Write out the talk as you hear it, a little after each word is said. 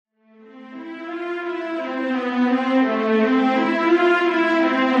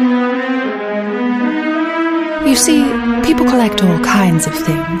You see, people collect all kinds of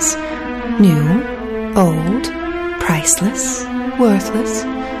things. New, old, priceless, worthless.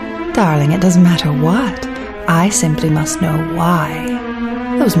 Darling, it doesn't matter what. I simply must know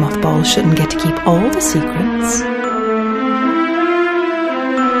why. Those mothballs shouldn't get to keep all the secrets.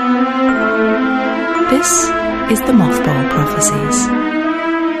 This is the Mothball Prophecies.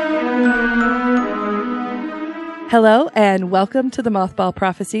 Hello and welcome to the Mothball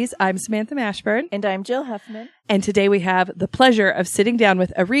Prophecies. I'm Samantha Mashburn. And I'm Jill Huffman. And today we have the pleasure of sitting down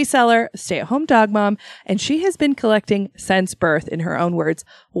with a reseller, stay-at-home dog mom, and she has been collecting since birth, in her own words.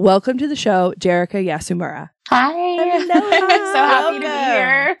 Welcome to the show, Jerrica Yasumura. Hi. Hello. So happy to be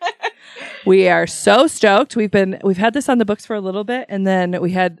here. We are so stoked. We've had this on the books for a little bit, and then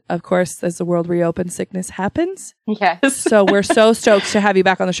we had, of course, as the world reopens, sickness happens. Yes. So we're so stoked to have you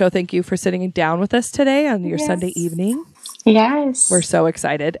back on the show. Thank you for sitting down with us today on your Sunday evening. Yes. We're so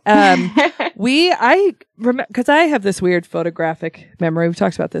excited. I remember, because I have this weird photographic memory. We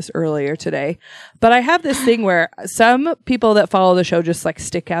talked about this earlier today, but I have this thing where some people that follow the show just like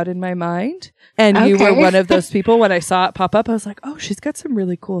stick out in my mind. And you were one of those people. When I saw it pop up, I was like, oh, she's got some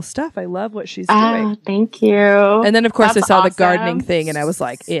really cool stuff. I love what she's doing. Thank you. And then, of course, That's I saw awesome. the gardening thing and I was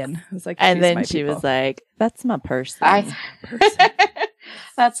like, in. I was like, and then my she people. was like, that's my person.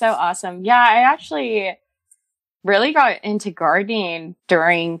 That's so awesome. Yeah, I actually really got into gardening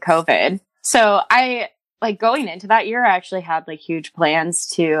during COVID. So I, like, going into that year, I actually had like huge plans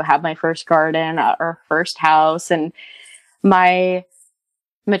to have my first garden at our first house. And my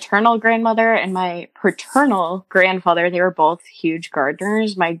maternal grandmother and my paternal grandfather, they were both huge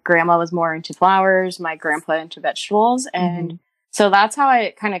gardeners. My grandma was more into flowers, my grandpa into vegetables. And so that's how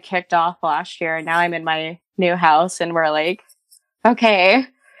it kind of kicked off last year. And now I'm in my new house and we're like, okay,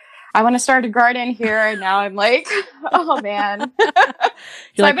 I want to start a garden here. And now I'm like, oh man.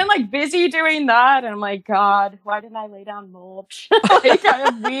 So I've been like busy doing that. And I'm like, God, why didn't I lay down mulch? Like I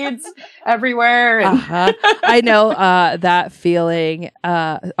have weeds everywhere. And I know that feeling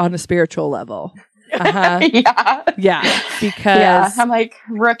on a spiritual level. Yeah. Because I'm like,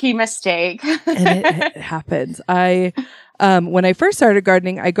 rookie mistake. And it happens. When I first started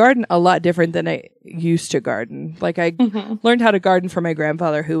gardening, I garden a lot different than I used to garden. Like I learned how to garden from my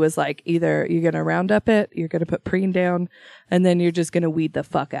grandfather, who was like, either you're going to round up it, you're going to put preen down, and then you're just going to weed the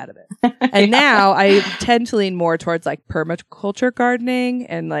fuck out of it. And now I tend to lean more towards like permaculture gardening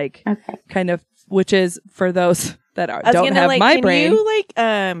and like kind of, which is for those that don't have my brain.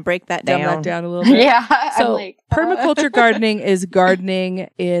 Can you break that down? Dumb that down a little bit. Yeah. So permaculture gardening is gardening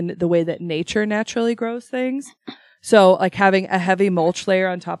in the way that nature naturally grows things. So like having a heavy mulch layer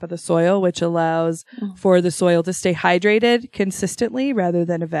on top of the soil, which allows for the soil to stay hydrated consistently rather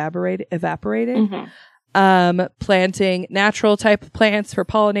than evaporating. Planting natural type plants for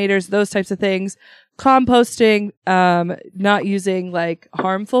pollinators, those types of things. Composting, not using like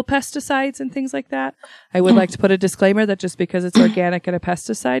harmful pesticides and things like that. I would like to put a disclaimer that just because it's organic and a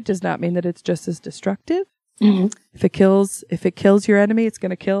pesticide does not mean that it's just as destructive. If it kills your enemy, it's going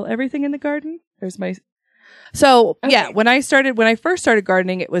to kill everything in the garden. When I first started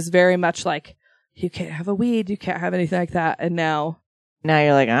gardening, it was very much like, you can't have a weed, you can't have anything like that. And now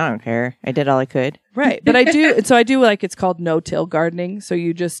you're like, I don't care. I did all I could. Right. But I do like, it's called no-till gardening. So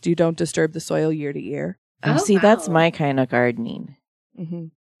you don't disturb the soil year to year. That's my kind of gardening.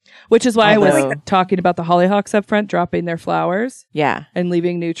 Which is why I was talking about the hollyhocks up front, dropping their flowers. Yeah. And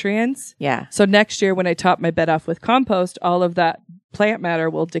leaving nutrients. Yeah. So next year when I top my bed off with compost, all of that plant matter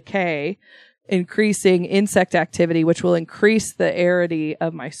will decay, increasing insect activity, which will increase the aridity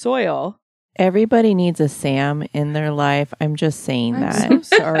of my soil. Everybody needs a Sam in their life. I'm just saying that. I'm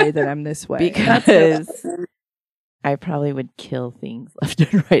so sorry that I'm this way. Because I probably would kill things left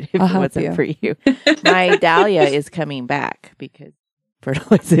and right if it wasn't for you. My dahlia is coming back because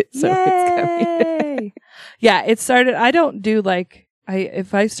fertilize it, so it's coming. Yeah, it started. I don't do like,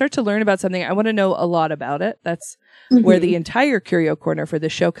 if I start to learn about something, I want to know a lot about it. That's where the entire Curio Corner for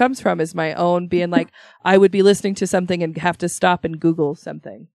this show comes from, is my own being like, I would be listening to something and have to stop and Google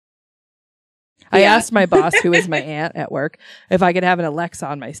something. I asked my boss, who is my aunt at work, if I could have an Alexa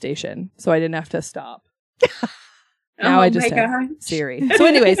on my station so I didn't have to stop. Now I just have Siri. So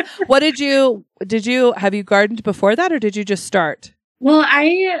anyways, have you gardened before that or did you just start? Well,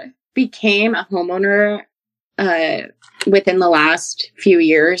 I became a homeowner within the last few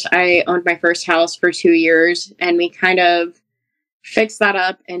years. I owned my first house for 2 years and we kind of fixed that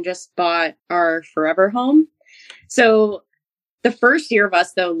up and just bought our forever home. So the first year of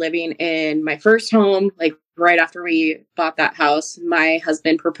us, though, living in my first home, like right after we bought that house, my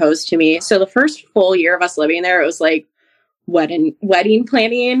husband proposed to me. So the first full year of us living there, it was like wedding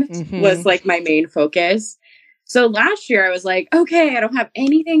planning was like my main focus. So last year I was like, okay, I don't have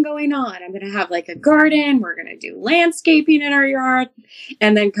anything going on. I'm going to have like a garden. We're going to do landscaping in our yard.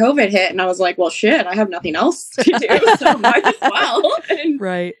 And then COVID hit and I was like, well, shit, I have nothing else to do. So might as well. And,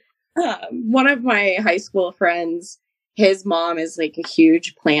 right. One of my high school friends, his mom is like a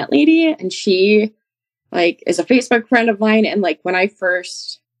huge plant lady, and she like is a Facebook friend of mine. And like when I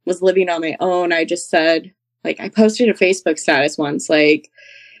first was living on my own, I just said, like, I posted a Facebook status once, like,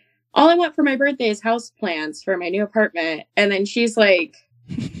 all I want for my birthday is house plants for my new apartment. And then she's like,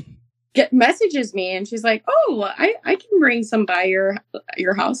 messages me and she's like, oh, I can bring some by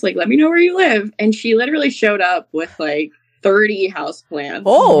your house. Like, let me know where you live. And she literally showed up with like 30 house plants.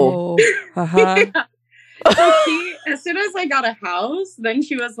 Oh, uh-huh. Yeah. So as soon as I got a house, then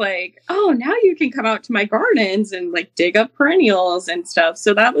she was like, oh, now you can come out to my gardens and like dig up perennials and stuff.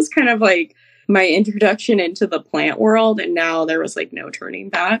 So that was kind of like my introduction into the plant world. And now there was like no turning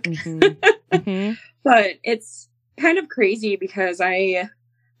back. Mm-hmm. Mm-hmm. But it's kind of crazy because I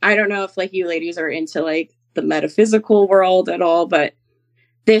don't know if like you ladies are into like the metaphysical world at all, but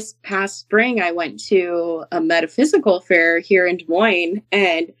this past spring I went to a metaphysical fair here in Des Moines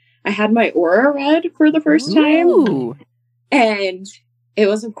and I had my aura read for the first time. And it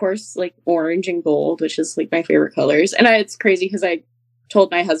was, of course, like orange and gold, which is like my favorite colors. And it's crazy because I told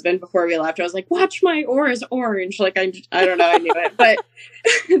my husband before we left, I was like, watch, my aura is orange. Like, I don't know, I knew it. But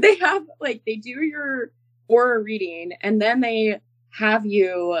they have, like, they do your aura reading and then they have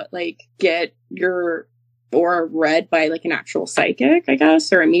you, like, get your aura read by, like, an actual psychic, I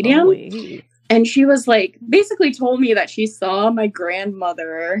guess, or a medium. Oh, and she was like, basically told me that she saw my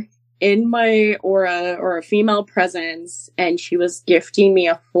grandmother in my aura or a female presence. And she was gifting me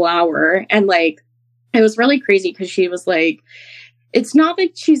a flower. And like, it was really crazy because she was like, it's not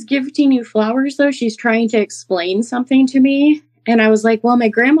that she's gifting you flowers though. She's trying to explain something to me. And I was like, well, my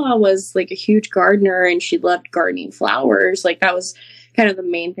grandma was like a huge gardener and she loved gardening flowers. Like that was kind of the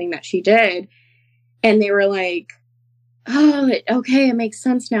main thing that she did. And they were like, oh, okay, it makes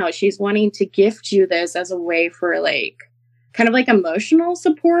sense now. She's wanting to gift you this as a way for like kind of like emotional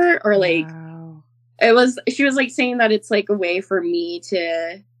support or like she was like saying that it's like a way for me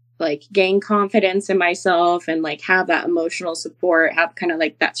to like gain confidence in myself and like have that emotional support, have kind of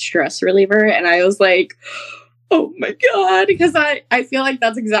like that stress reliever. And I was like, oh my God, because I feel like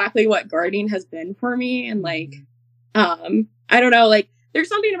that's exactly what gardening has been for me. And like, I don't know, like there's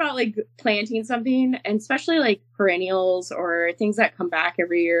something about like planting something and especially like perennials or things that come back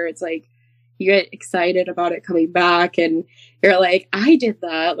every year. It's like you get excited about it coming back and you're like, I did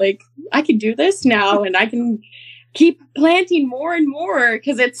that. Like I can do this now and I can keep planting more and more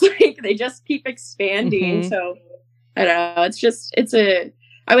because it's like they just keep expanding. Mm-hmm. So I don't know.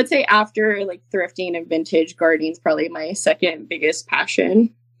 I would say after like thrifting and vintage gardening is probably my second biggest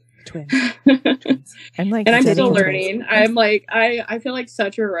passion. Twins. And I'm still learning. I'm like, I feel like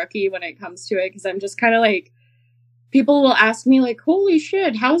such a rookie when it comes to it because I'm just kind of like, people will ask me like, holy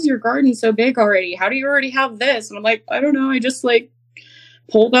shit, how's your garden so big already? How do you already have this? And I'm like, I don't know. I just like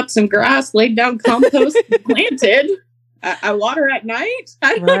pulled up some grass, laid down compost, and planted. I water at night.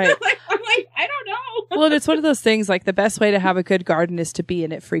 I'm like, I don't know. Well, it's one of those things like the best way to have a good garden is to be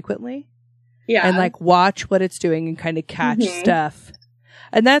in it frequently. Yeah. And like watch what it's doing and kind of catch stuff.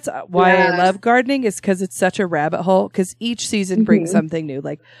 And that's why I love gardening is because it's such a rabbit hole because each season brings something new.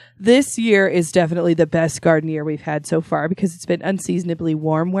 Like this year is definitely the best garden year we've had so far because it's been unseasonably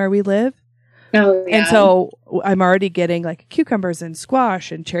warm where we live. Oh, yeah. And so I'm already getting like cucumbers and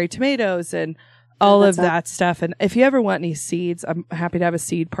squash and cherry tomatoes and all of that stuff. And if you ever want any seeds, I'm happy to have a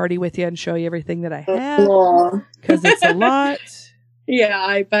seed party with you and show you everything that I have because it's a lot. Yeah,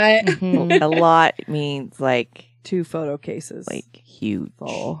 I bet. A lot means like 2 photo cases. Like huge.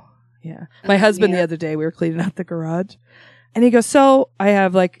 Full. Yeah. My husband the other day, we were cleaning out the garage and he goes, so I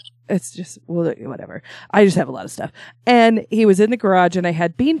have like, it's just, well, whatever. I just have a lot of stuff. And he was in the garage and I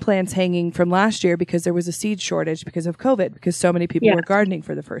had bean plants hanging from last year because there was a seed shortage because of COVID, because so many people were gardening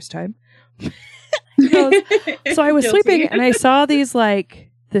for the first time. He goes, so I was sleeping and I saw these like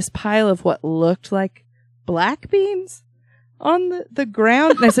this pile of what looked like black beans on the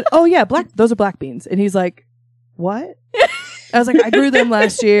ground. And I said, oh yeah, those are black beans. And he's like, what? I was like, I grew them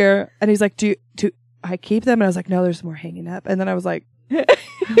last year. And he's like, do I keep them? And I was like, no, there's more hanging up. And then I was like,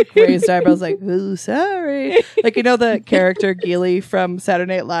 raised eyebrows, like, ooh, sorry. Like, you know, the character Geely from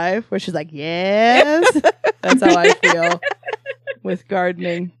Saturday Night Live, where she's like, yes. That's how I feel with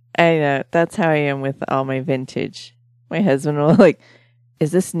gardening. I know. That's how I am with all my vintage. My husband will like,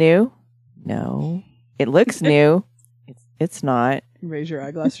 is this new? No. It looks new. It's not. Raise your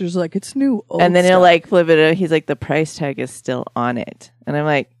eyeglasses like, it's new. And then he'll like flip it. He's like, the price tag is still on it. And I'm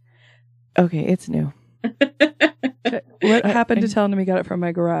like, okay, it's new. What happened to telling him he got it from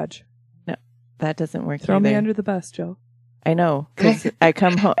my garage? No, that doesn't work. Throw me under the bus, Jill. I know, because I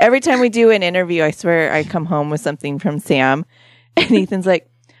come home every time we do an interview. I swear I come home with something from Sam, and Ethan's like,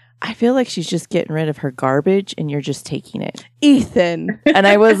 I feel like she's just getting rid of her garbage and you're just taking it. Ethan. And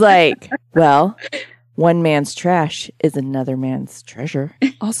I was like, well, one man's trash is another man's treasure.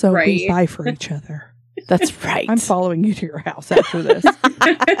 Also, we buy for each other. That's right. I'm following you to your house after this.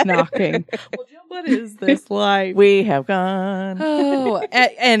 Knocking. Well, Jill, what is this like? We have gone. Oh,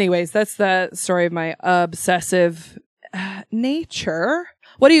 anyways, that's the story of my obsessive nature.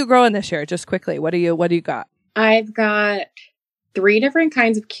 What are you growing this year? Just quickly. What do you got? I've got 3 different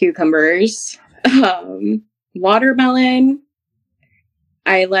kinds of cucumbers, watermelon.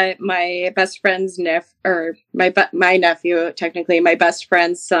 I let my best friend's my nephew, technically my best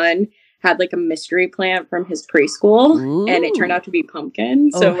friend's son, had like a mystery plant from his preschool. Ooh. And it turned out to be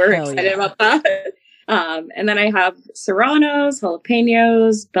pumpkin. So we're excited about that. And then I have serranos,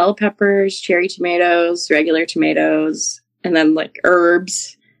 jalapenos, bell peppers, cherry tomatoes, regular tomatoes, and then like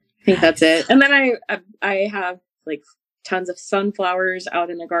herbs. I think that's it. And then I have like tons of sunflowers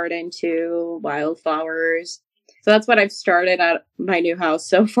out in the garden too, wildflowers. So that's what I've started at my new house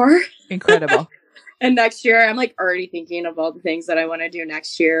so far. Incredible. And next year, I'm like already thinking of all the things that I want to do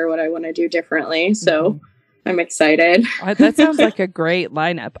next year, what I want to do differently. So I'm excited. That sounds like a great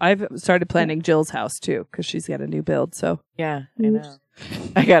lineup. I've started planning Jill's house too, because she's got a new build. So yeah, I know.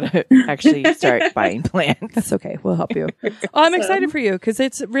 I gotta actually start buying plants. That's okay. We'll help you. I'm excited for you because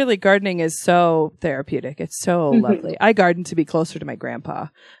it's really, gardening is so therapeutic. It's so lovely. I garden to be closer to my grandpa,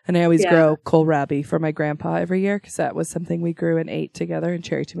 and I always grow kohlrabi for my grandpa every year because that was something we grew and ate together, and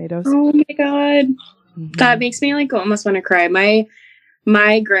cherry tomatoes. Oh my God. That makes me like almost want to cry.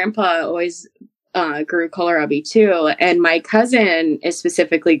 My grandpa always grew kohlrabi too, and my cousin is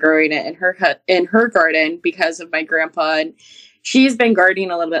specifically growing it in her garden because of my grandpa, and she's been gardening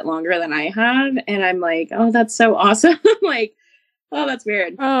a little bit longer than I have, and I'm like, oh, that's so awesome. I'm like, oh, that's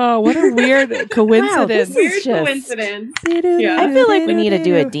weird. Oh, what a weird coincidence. Wow, weird coincidence. Yeah. I feel like we need to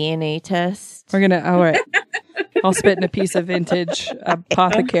do a DNA test. All right. I'll spit in a piece of vintage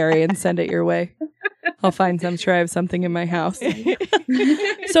apothecary and send it your way. I'll find some. Sure, I have something in my house.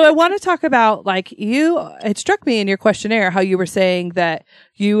 So I want to talk about, like, it struck me in your questionnaire how you were saying that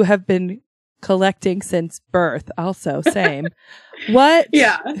you have been collecting since birth. Also, same.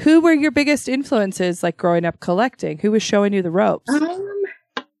 Who were your biggest influences, like, growing up collecting? Who was showing you the ropes?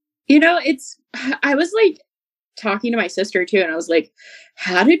 I was like talking to my sister too, and I was like,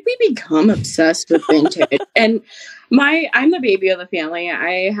 how did we become obsessed with vintage? And I'm the baby of the family.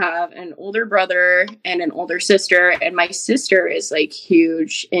 I have an older brother and an older sister, and my sister is like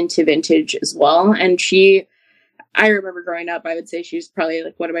huge into vintage as well. And I remember growing up, I would say she was probably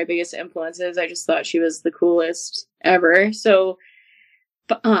like one of my biggest influences. I just thought she was the coolest ever. So,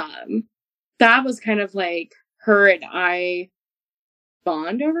 that was kind of like her and I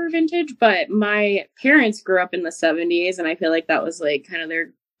bond over vintage. But my parents grew up in the 70s, and I feel like that was like kind of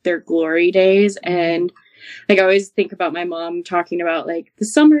their glory days. And like, I always think about my mom talking about like the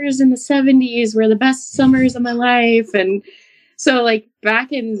summers in the 70s were the best summers of my life. And so like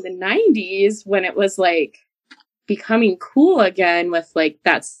back in the 90s when it was like becoming cool again with like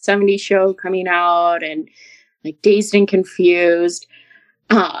that 70s show coming out and like Dazed and Confused,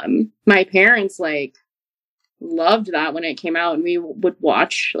 my parents like loved that when it came out, and we would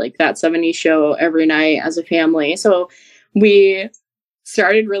watch like that 70s show every night as a family. So we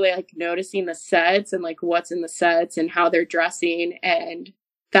started really like noticing the sets and like what's in the sets and how they're dressing. And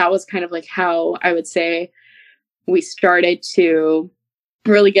that was kind of like how I would say we started to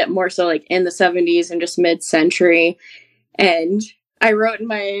really get more so like in the 70s and just mid-century. And I wrote in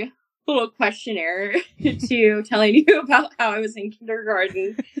my little questionnaire to telling you about how I was in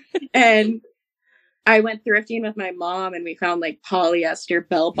kindergarten. And I went thrifting with my mom, and we found like polyester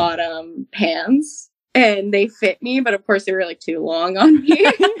bell-bottom pants. And they fit me, but of course they were like too long on me.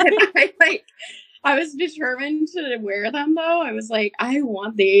 And I was determined to wear them though. I was like, I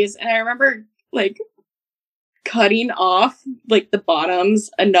want these. And I remember like cutting off like the bottoms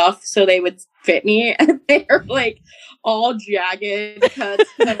enough so they would fit me. And they were like all jagged cuts.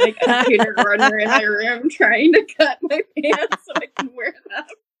 I'm like a kindergartner in my room trying to cut my pants so I can wear them.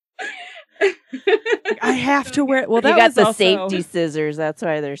 I have to wear. Well, that you got was the also safety scissors. That's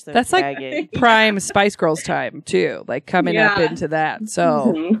why they're so. That's jagged. Like prime Spice Girls time too. Like coming up into that.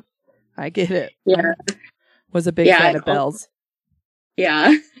 So I get it. Yeah, was a big fan of bells.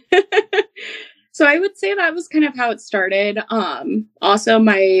 Yeah. So I would say that was kind of how it started. Also,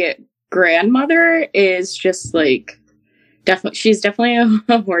 my grandmother is just like she's definitely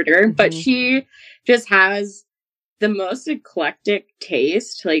a hoarder, but she just has the most eclectic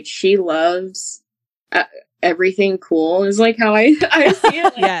taste. Like, she loves everything cool is like how I see it.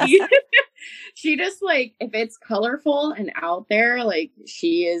 Like, Yes. she just, like, if it's colorful and out there, like,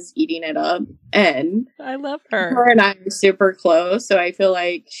 she is eating it up. And I love her. Her and I are super close, so I feel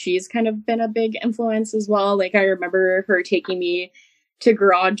like she's kind of been a big influence as well. Like, I remember her taking me to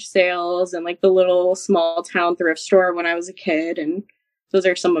garage sales and, like, the little small town thrift store when I was a kid, and those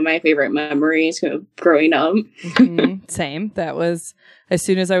are some of my favorite memories of growing up. Mm-hmm. Same. That was, as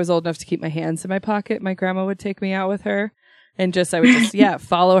soon as I was old enough to keep my hands in my pocket, my grandma would take me out with her. And I would just,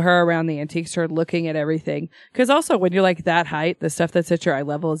 follow her around the antique store looking at everything. Because also, when you're like that height, the stuff that's at your eye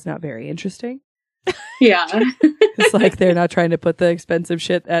level is not very interesting. Yeah. It's like they're not trying to put the expensive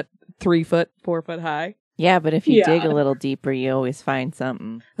shit at 3 foot, 4 foot high. Yeah, but if you dig a little deeper, you always find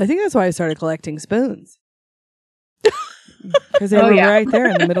something. I think that's why I started collecting spoons. Because they were right there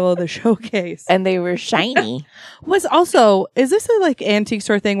in the middle of the showcase. And they were shiny. Is this a like antique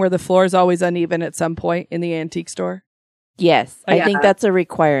store thing where the floor is always uneven at some point in the antique store? Yes, I think that's a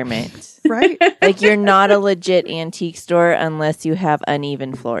requirement. Right? Like, you're not a legit antique store unless you have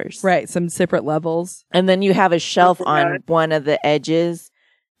uneven floors. Right, some separate levels. And then you have a shelf on one of the edges.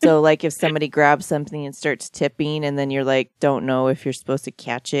 So, like, if somebody grabs something and starts tipping, and then you're like, don't know if you're supposed to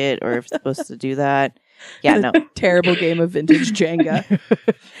catch it or if you're supposed to do that. Yeah, no. Terrible game of vintage Jenga.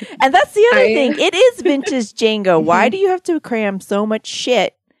 And that's the other thing. It is vintage Jenga. Why do you have to cram so much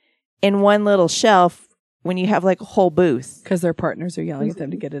shit in one little shelf when you have like a whole booth? Because their partners are yelling at them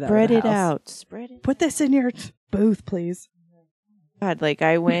to get it out. Spread of the it house. out. Spread it. Put this in your booth, please. God, like,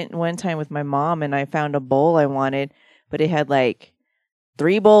 I went one time with my mom and I found a bowl I wanted, but it had like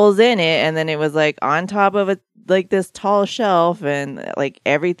 3 bowls in it, and then it was like on top of this tall shelf, and like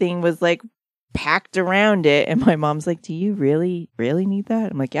everything was like packed around it. And my mom's like, do you really need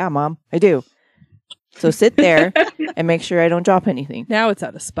that? I'm like, yeah, Mom, I do. So sit there and make sure I don't drop anything. Now it's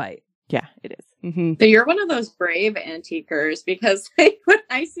out of spite. Yeah, it is. Mm-hmm. So you're one of those brave antiquers, because like when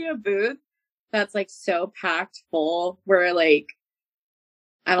I see a booth that's like so packed full where like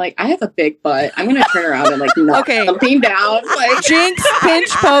I'm like, I have a big butt. I'm gonna turn around and like knock something down. Like, Jinx, pinch,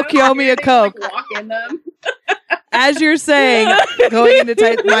 poke, you owe me a Coke. Like, walk in them. As you're saying, going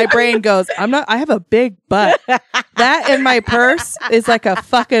into my brain goes, I have a big butt. That in my purse is like a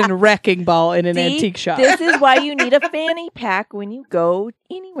fucking wrecking ball in an antique shop. This is why you need a fanny pack when you go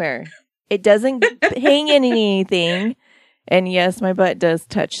anywhere. It doesn't hang in anything. And yes, my butt does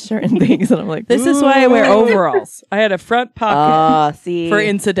touch certain things. And I'm like, this is why I wear overalls. I had a front pocket for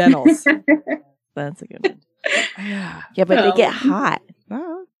incidentals. That's a good one. Yeah, but they get hot.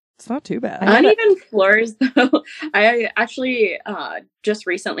 Oh, it's not too bad. Uneven floors, though. I actually just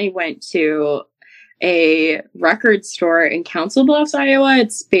recently went to a record store in Council Bluffs, Iowa.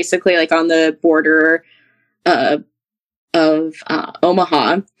 It's basically like on the border of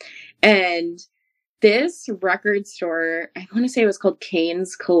Omaha. And this record store, I want to say it was called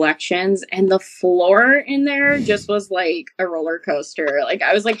Kane's Collections, and the floor in there just was like a roller coaster. Like,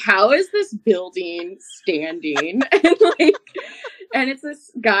 I was like, how is this building standing? And it's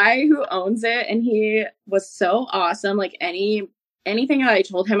this guy who owns it, and he was so awesome. Like, anything I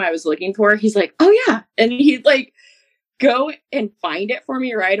told him I was looking for, he's like, oh yeah. And he'd like go and find it for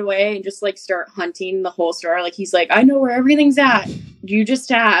me right away and just like start hunting the whole store. Like, he's like, I know where everything's at. You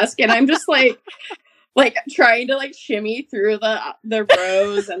just ask. And I'm just like trying to like shimmy through the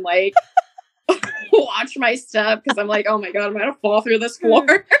rows and like watch my step, because I'm like, oh my God, I'm gonna fall through this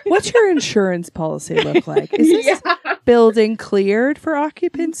floor. What's your insurance policy look like? Is this building cleared for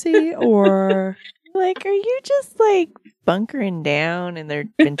occupancy, or like, are you just like bunkering down and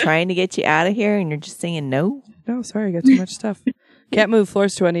they've been trying to get you out of here and you're just saying no? No, sorry, I got too much stuff. Can't move,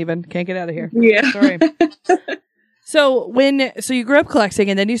 floors too uneven. Can't get out of here. Yeah. Sorry. So you grew up collecting,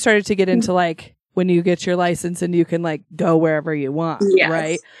 and then you started to get into like when you get your license and you can like go wherever you want,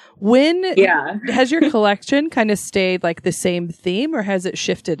 right? Has your collection kind of stayed like the same theme, or has it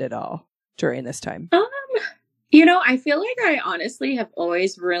shifted at all during this time? I feel like I honestly have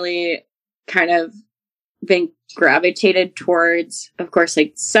always really kind of been gravitated towards, of course,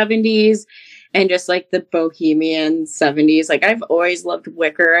 like 70s and just like the bohemian 70s. Like, I've always loved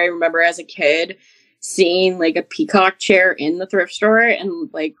wicker. I remember as a kid seeing like a peacock chair in the thrift store and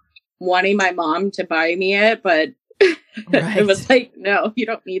like wanting my mom to buy me it, but it was like, no, you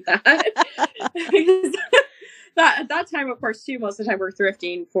don't need that. At that time, of course, too, most of the time we're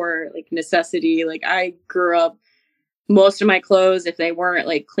thrifting for like necessity. Like, I grew up, most of my clothes, if they weren't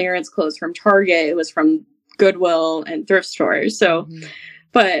like clearance clothes from Target, it was from Goodwill and thrift stores. So,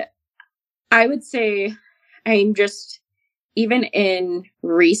 but I would say I'm just even in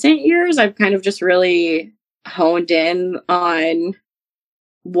recent years, I've kind of just really honed in on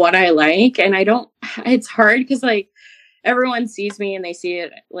what I like. And it's hard because like everyone sees me and they see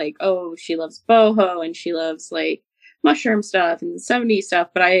it like, oh, she loves boho and she loves like mushroom stuff and 70s stuff.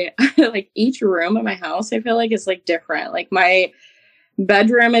 But I like each room in my house, I feel like is like different. Like my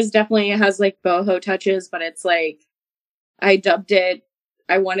bedroom has like boho touches, but it's like, I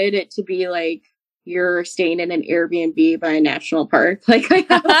wanted it to be like you're staying in an Airbnb by a national park. Like I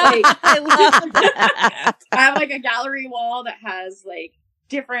have like, I love that. I have like a gallery wall that has like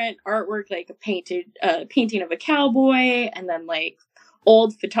different artwork, like a painting of a cowboy, and then like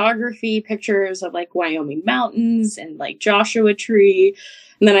old photography pictures of like Wyoming mountains and like Joshua Tree.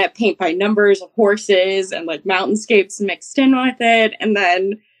 And then I have paint by numbers of horses and like mountainscapes mixed in with it. And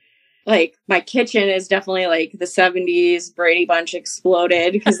then like my kitchen is definitely like the 70s Brady Bunch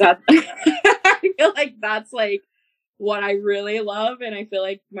exploded because that I feel like that's like what I really love. And I feel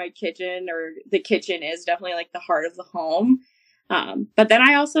like my kitchen or the kitchen is definitely like the heart of the home. But then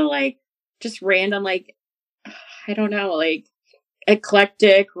I also like just random, like, I don't know, like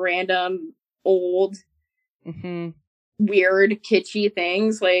eclectic, random, old, weird, kitschy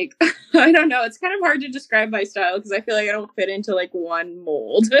things. Like, I don't know. It's kind of hard to describe my style because I feel like I don't fit into like one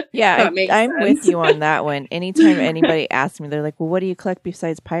mold. Yeah, I'm with you on that one. Anytime anybody asks me, they're like, well, what do you collect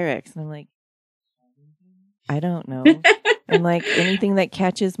besides Pyrex? And I'm like, I don't know. And like anything that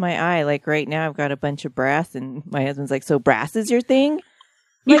catches my eye, like right now I've got a bunch of brass and my husband's like, so brass is your thing?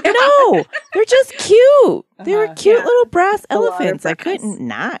 I'm like, no, they're just cute. They were cute little brass elephants. I couldn't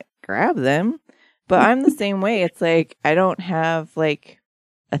not grab them. But I'm the same way. It's like, I don't have like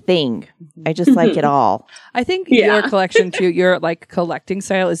a thing. I just like it all. I think your collection too, your like collecting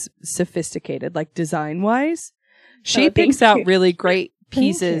style is sophisticated, like design wise. She picks out really great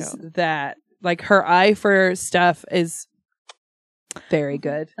pieces that like her eye for stuff is very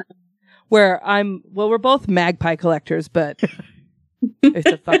good. Where we're both magpie collectors, but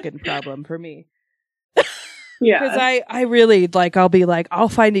it's a fucking problem for me. Yeah. Because I really like, I'll be like, I'll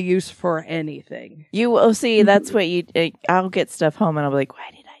find a use for anything. You will see, that's what I'll get stuff home and I'll be like,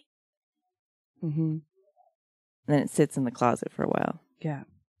 why did I? And then it sits in the closet for a while. Yeah.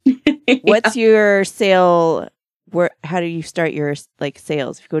 What's your sale? How do you start your like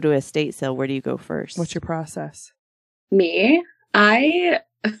sales? If you go to a estate sale, where do you go first? What's your process? Me? I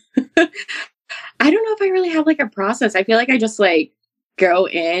don't know if I really have like a process. I feel like I just like go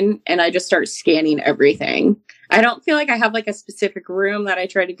in and I just start scanning everything. I don't feel like I have like a specific room that I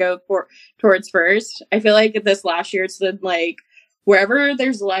try to go towards first. I feel like this last year it's been like wherever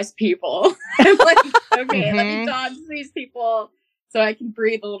there's less people, I'm like, okay, let me dodge these people so I can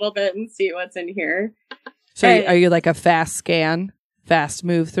breathe a little bit and see what's in here. So are you like a fast scan, fast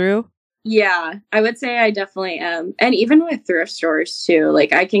move through? Yeah, I would say I definitely am. And even with thrift stores too,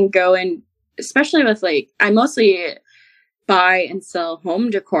 like I can go in, especially with like, I mostly buy and sell home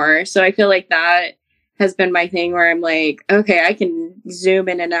decor. So I feel like that has been my thing where I'm like, okay, I can zoom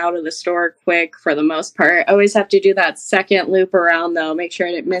in and out of the store quick for the most part. I always have to do that second loop around though, make sure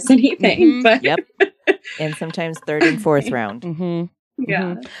I didn't miss anything. But yep. And sometimes third and fourth round.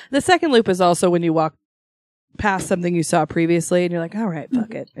 Yeah. The second loop is also when you walk past something you saw previously and you're like, all right,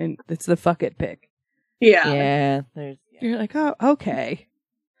 fuck it. And it's the fuck it pick. Yeah. Yeah. You're like, oh, okay.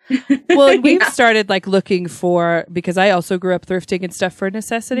 Well, we've started like looking for, because I also grew up thrifting and stuff for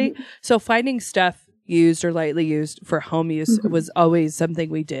necessity. So finding stuff used or lightly used for home use was always something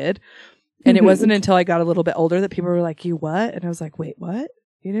we did. And it wasn't until I got a little bit older that people were like, you what? And I was like, wait, what?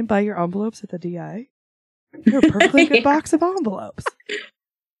 You didn't buy your envelopes at the DI? You're a perfectly good box of envelopes.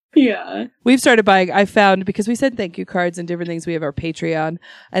 Yeah. We've started buying, I found, because we send thank you cards and different things, we have our Patreon,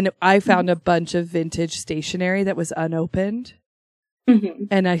 and I found a bunch of vintage stationery that was unopened.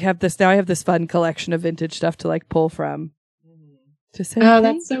 And I have this fun collection of vintage stuff to like pull from. To say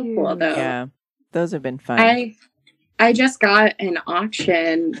that's so cool though. Yeah. Those have been fun. I just got an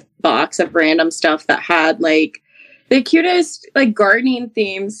auction box of random stuff that had like the cutest like gardening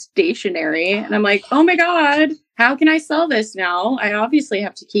themed stationery. And I'm like, oh my God, how can I sell this now? I obviously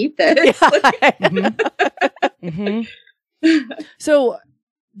have to keep this. So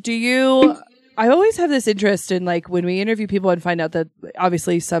I always have this interest in like when we interview people and find out that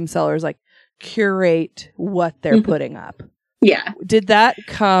obviously some sellers like curate what they're putting up. Yeah. Did that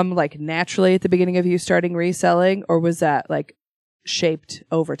come like naturally at the beginning of you starting reselling, or was that like shaped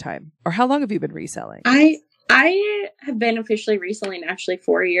over time? Or how long have you been reselling? I have been officially reselling actually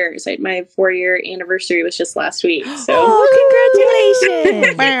 4 years. My 4-year anniversary was just last week. So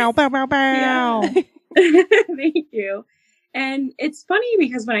congratulations. Bow, bow, bow, bow. Thank you. And it's funny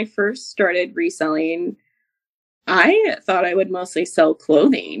because when I first started reselling, I thought I would mostly sell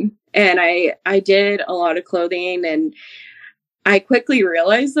clothing, and I did a lot of clothing, and I quickly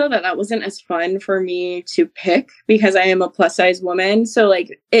realized though that wasn't as fun for me to pick because I am a plus size woman. So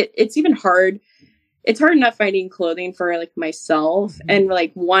like it's even hard. It's hard enough finding clothing for like myself and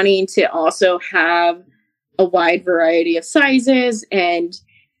like wanting to also have a wide variety of sizes. And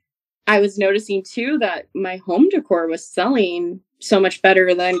I was noticing too that my home decor was selling so much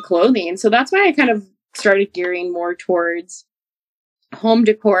better than clothing. So that's why I kind of started gearing more towards home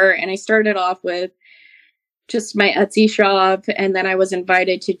decor. And I started off with just my Etsy shop. And then I was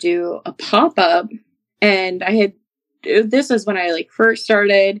invited to do a pop-up. And this is when I like first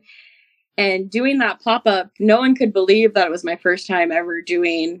started. And doing that pop-up, no one could believe that it was my first time ever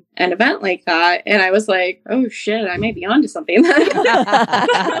doing an event like that. And I was like, oh shit, I may be onto something. So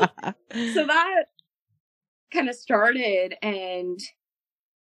that kind of started, and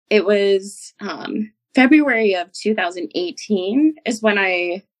it was February of 2019 is when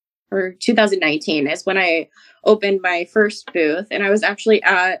or 2019 is when I opened my first booth. And I was actually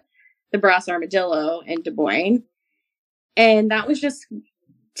at the Brass Armadillo in Des Moines. And that was just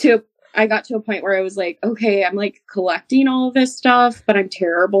I got to a point where I was like, okay, I'm like collecting all of this stuff, but I'm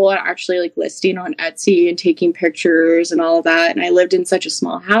terrible at actually like listing on Etsy and taking pictures and all of that. And I lived in such a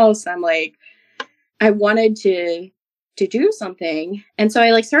small house. I'm like, I wanted to do something. And so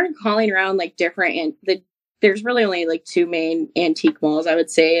I like started calling around like different, there's really only like two main antique malls, I would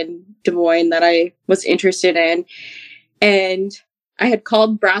say, in Des Moines that I was interested in. And I had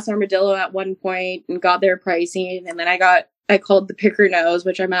called Brass Armadillo at one point and got their pricing. And then I called the Picker Nose,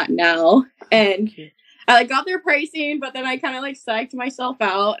 which I'm at now. And I like got their pricing, but then I kind of like psyched myself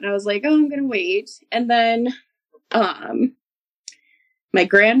out and I was like, oh, I'm going to wait. And then my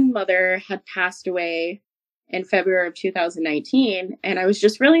grandmother had passed away in February of 2019. And I was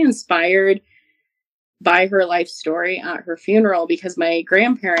just really inspired by her life story at her funeral because my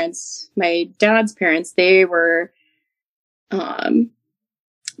grandparents, my dad's parents, they were,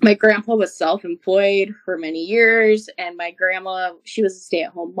 my grandpa was self-employed for many years. And my grandma, she was a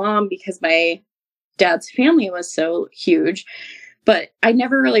stay-at-home mom because my dad's family was so huge. But I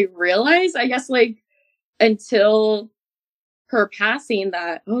never really realized, I guess, like until her passing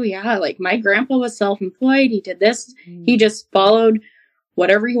that, oh yeah, like my grandpa was self-employed. He did this. He just followed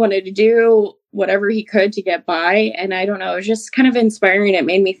whatever he wanted to do, whatever he could to get by. And I don't know, it was just kind of inspiring. It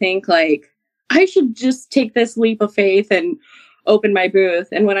made me think like, I should just take this leap of faith and open my booth.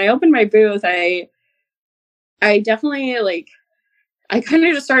 And when I opened my booth, I definitely like, I kind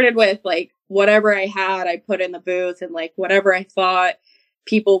of just started with like whatever I had, I put in the booth, and like whatever I thought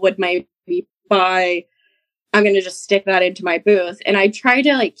people would maybe buy, I'm going to just stick that into my booth. And I try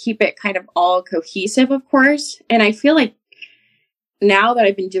to like keep it kind of all cohesive, of course. And I feel like now that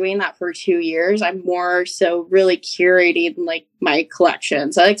I've been doing that for 2 years, I'm more so really curating like my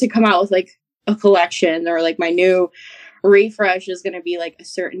collections. I like to come out with like a collection, or like my new refresh is going to be like a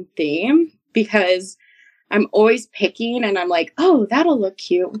certain theme, because I'm always picking and I'm like, oh, that'll look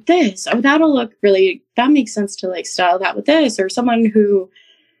cute with this, or that'll look really, that makes sense to like style that with this. Or someone who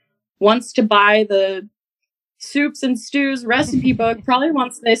wants to buy the soups and stews recipe book probably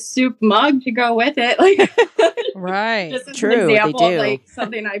wants this soup mug to go with it. Like, right. Just as True, an example they do. of like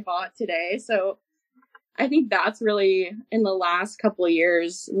something I bought today. So I think that's really in the last couple of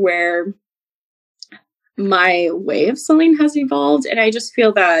years where my way of selling has evolved. And I just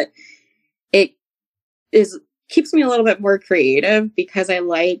feel that it keeps me a little bit more creative, because I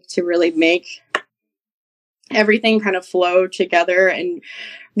like to really make everything kind of flow together and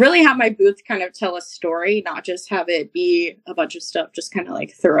really have my booth kind of tell a story, not just have it be a bunch of stuff just kind of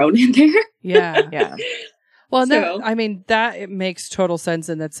like thrown in there. Yeah. Yeah. Well, So- it makes total sense.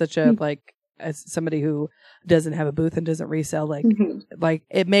 And that's such a, like, as somebody who doesn't have a booth and doesn't resell, like, like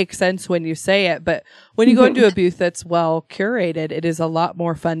it makes sense when you say it. But when you go into a booth that's well curated, it is a lot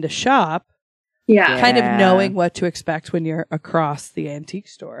more fun to shop, Yeah. kind of knowing what to expect when you're across the antique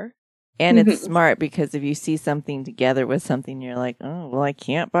store. And it's smart, because if you see something together with something, you're like, oh, well, I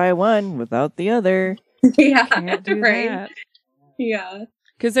can't buy one without the other. Yeah. Can't do right. that. Yeah.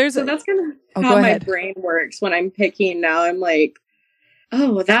 Because there's So that's kind Oh, of go how my ahead. brain works when I'm picking now. I'm like,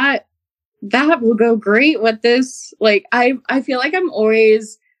 oh, that will go great with this. Like, I feel like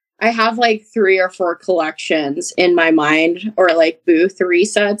I have like 3 or 4 collections in my mind, or like booth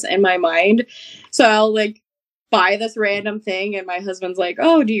resets in my mind. So I'll like buy this random thing, and my husband's like,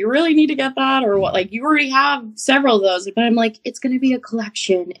 oh, do you really need to get that? Or what? Like, you already have several of those. But I'm like, it's going to be a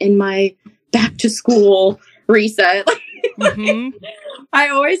collection in my back to school reset. I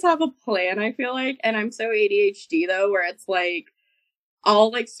always have a plan, I feel like. And I'm so ADHD though, where it's like,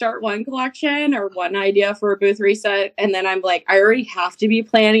 I'll like start one collection or one idea for a booth reset. And then I'm like, I already have to be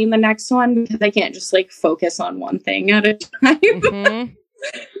planning the next one because I can't just like focus on one thing at a time. Mm-hmm.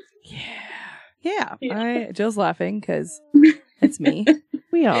 Yeah. Jill's laughing because it's me.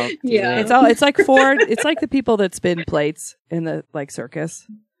 We all do it. It's like the people that spin plates in the like circus.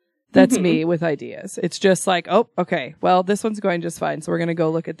 That's me with ideas. It's just like, oh, okay. Well, this one's going just fine. So we're going to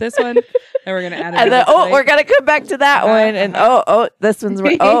go look at this one and we're going to add it. And then, we're going to come back to that one. And this one's,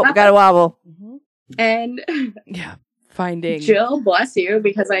 got to wobble. And finding. Jill, bless you,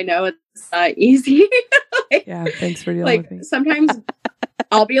 because I know it's not easy. Thanks for dealing with me. Sometimes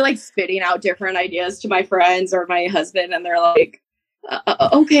I'll be like spitting out different ideas to my friends or my husband and they're like,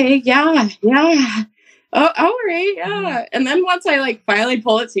 okay, yeah. Oh, all right, yeah. And then once I like finally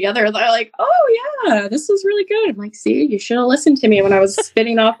pull it together, they're like, oh yeah, this is really good. I'm like, see, you should have listened to me when I was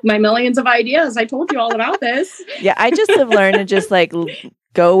spitting off my millions of ideas. I told you all about this. Yeah, I just have learned to just like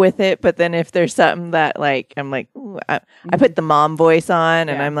go with it. But then if there's something that like, I'm like, ooh, I put the mom voice on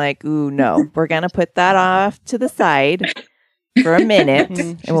and I'm like, ooh, no, we're going to put that off to the side for a minute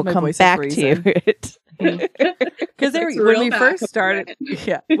and we'll come back to it. Because when we first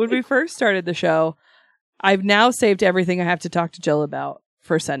started the show, I've now saved everything I have to talk to Jill about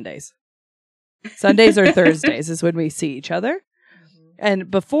for Sundays. Sundays or Thursdays is when we see each other. And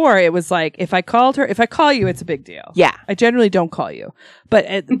before it was like, if I call you, it's a big deal. Yeah. I generally don't call you. But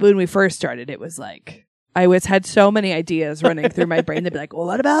when we first started, it was like, I had so many ideas running through my brain. They'd be like, well,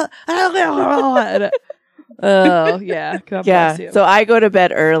 what about? Oh, yeah. God bless you. So I go to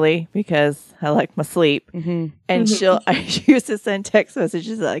bed early because I like my sleep. Mm-hmm. And I used to send text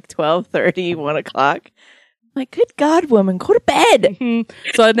messages at like 12:30, 1 o'clock. I'm like, good God, woman, go to bed. Mm-hmm.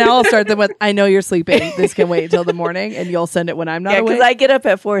 So now I'll start them with, I know you're sleeping. This can wait until the morning and you'll send it when I'm not awake. Because I get up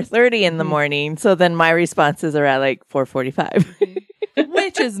at 4:30 in the morning. So then my responses are at like 4:45.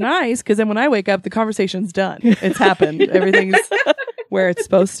 Which is nice because then when I wake up, the conversation's done. It's happened. Everything's where it's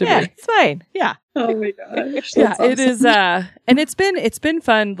supposed to be. It's fine. Yeah. Oh my gosh. Yeah, awesome. It is. And it's been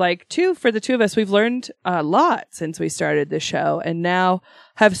fun. Like for the two of us, we've learned a lot since we started the show and now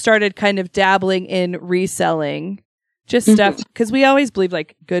have started kind of dabbling in reselling just stuff because we always believe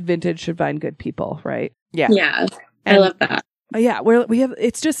like good vintage should find good people, right? Yeah. Yeah. I love that. Yeah.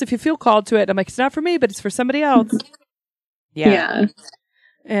 It's just, if you feel called to it, I'm like, it's not for me, but it's for somebody else. Yeah.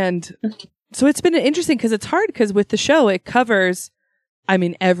 And so it's been interesting because it's hard because with the show, it covers,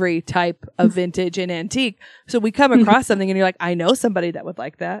 every type of vintage and antique. So we come across something and you're like, I know somebody that would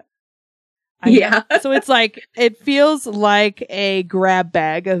like that. So it's like, it feels like a grab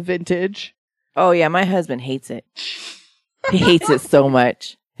bag of vintage. Oh yeah. My husband hates it. He hates it so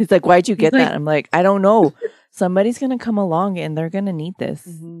much. He's like, why'd you get that? I'm like, I don't know. Somebody's going to come along and they're going to need this.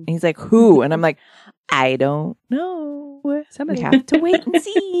 And he's like, who? And I'm like, I don't know. Somebody have to wait and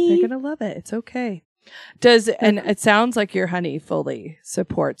see. They're going to love it. It's okay. And it sounds like your honey fully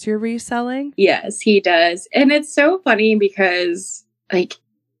supports your reselling. Yes, he does. And it's so funny because like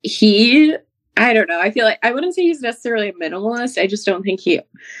I don't know. I feel like I wouldn't say he's necessarily a minimalist. I just don't think he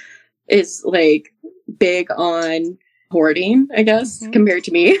is like big on hoarding, I guess, compared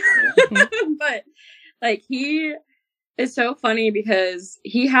to me. But like he is so funny because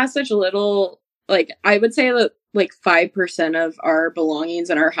he has such little, like I would say that like 5% of our belongings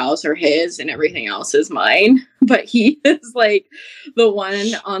in our house are his and everything else is mine. But he is like the one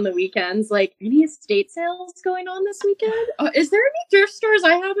on the weekends, like, any estate sales going on this weekend? Is there any thrift stores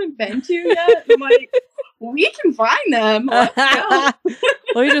I haven't been to yet? I'm like, we can find them. Let's go.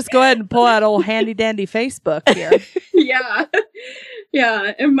 Let me just go ahead and pull out old handy dandy Facebook here. Yeah.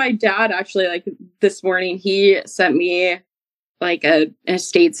 Yeah. And my dad actually, like this morning, he sent me like an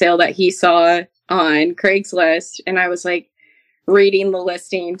estate sale that he saw on Craigslist. And I was like reading the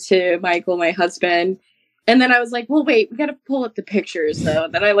listing to Michael, my husband. And then I was like, well, wait, we got to pull up the pictures though.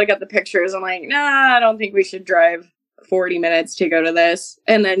 Then I look at the pictures. I'm like, nah, I don't think we should drive 40 minutes to go to this.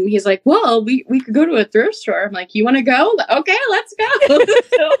 And then he's like, well, we could go to a thrift store. I'm like, you want to go? Okay, let's go.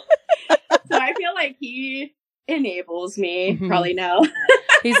 So I feel like he enables me probably now.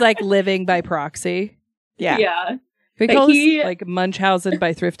 He's like living by proxy. Yeah. Yeah. We call this like Munchausen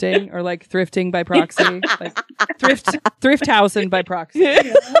by thrifting or like thrifting by proxy. Like thrifthausen by proxy.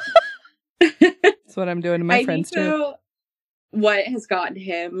 Yeah. That's what I'm doing to my friends too. What has gotten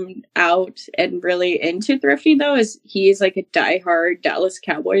him out and really into thrifting though is he's like a diehard Dallas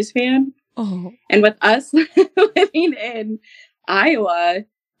Cowboys fan. Oh. And with us living in Iowa,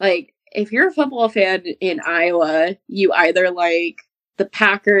 like if you're a football fan in Iowa, you either like the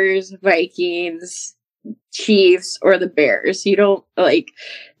Packers, Vikings, Chiefs, or the Bears. You don't like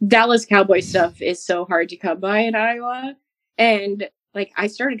Dallas Cowboy stuff is so hard to come by in Iowa. And like I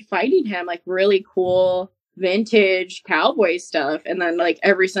started finding him like really cool vintage cowboy stuff, and then like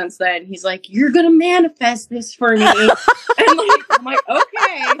ever since then he's like, you're gonna manifest this for me. And like I'm like,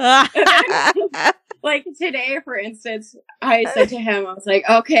 okay. Then, like today, for instance, I said to him, I was like,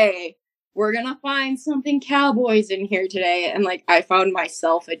 okay, we're gonna find something cowboys in here today, and like I found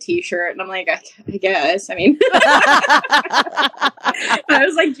myself a t-shirt, and I'm like, I guess, I mean, I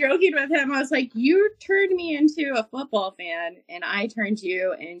was like joking with him, I was like, you turned me into a football fan and I turned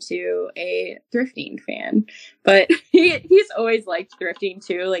you into a thrifting fan. But he's always liked thrifting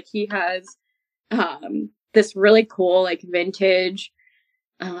too. Like he has this really cool like vintage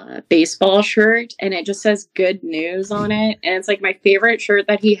baseball shirt, and it just says good news on it, and it's like my favorite shirt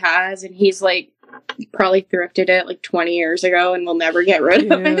that he has, and he's like probably thrifted it like 20 years ago and will never get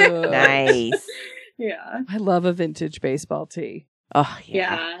rid of it. Nice. Yeah, I love a vintage baseball tee. Oh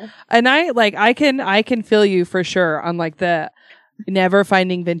yeah. And I can feel you for sure on like the never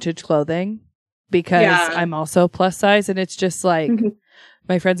finding vintage clothing, because I'm also plus size, and it's just like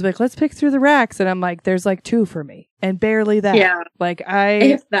my friends will be like, let's pick through the racks, and I'm like, there's like 2 for me, and barely that. Yeah, like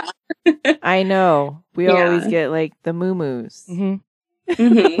if that. I know. We always get like the moo-moos.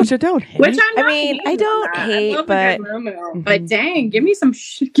 Which I don't hate. Which I mean, I don't hate, but but dang, give me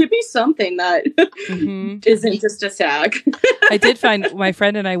something that isn't just a sack. I did find, my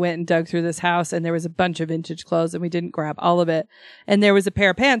friend and I went and dug through this house, and there was a bunch of vintage clothes, and we didn't grab all of it. And there was a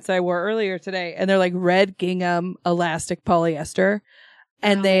pair of pants I wore earlier today, and they're like red gingham elastic polyester.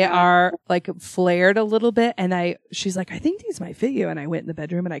 And they are like flared a little bit. And she's like, I think these might fit you. And I went in the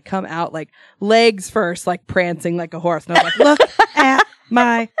bedroom, and I come out like legs first, like prancing like a horse. And I was like, look at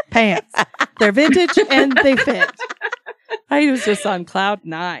my pants. They're vintage and they fit. I was just on cloud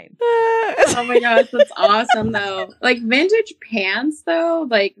 9. Oh my gosh, that's awesome though. Like vintage pants though,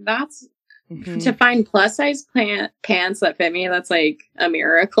 like that's to find plus size pants that fit me, that's like a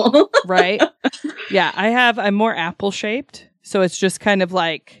miracle. Right? Yeah, I'm more apple shaped. So it's just kind of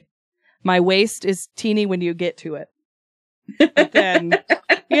like my waist is teeny when you get to it. But then,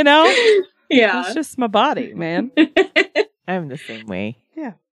 yeah, it's just my body, man. I'm the same way.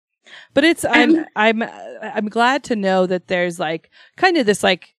 Yeah. But I'm glad to know that there's like kind of this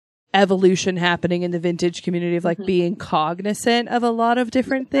like evolution happening in the vintage community of like being cognizant of a lot of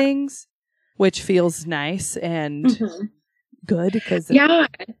different things, which feels nice and good because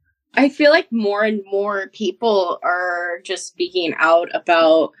I feel like more and more people are just speaking out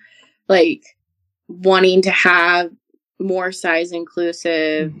about like wanting to have more size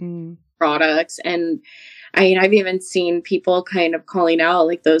inclusive products. And I mean, I've even seen people kind of calling out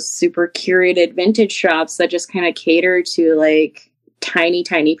like those super curated vintage shops that just kind of cater to like tiny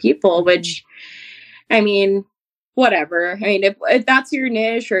people, which I mean, whatever. I mean, if that's your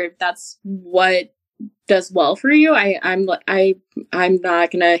niche or if that's what does well for you, I'm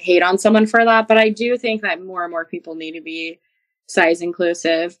not gonna hate on someone for that, but I do think that more and more people need to be size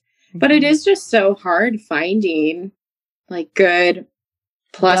inclusive. But it is just so hard finding like good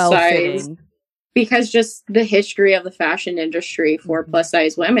plus size, because just the history of the fashion industry for plus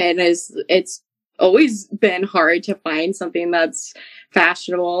size women it's always been hard to find something that's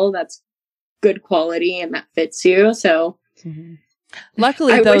fashionable, that's good quality, and that fits you. So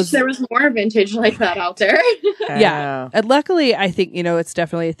luckily, I wish there was more vintage like that out there. Yeah. And luckily, I think, it's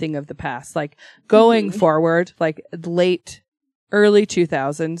definitely a thing of the past. Like going forward, like early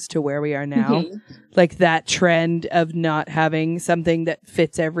 2000s to where we are now, like that trend of not having something that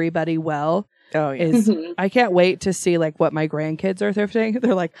fits everybody well. Oh, yes. I can't wait to see like what my grandkids are thrifting.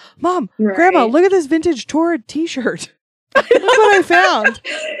 They're like, Mom, Grandma, look at this vintage Torrid t-shirt. Look what I found.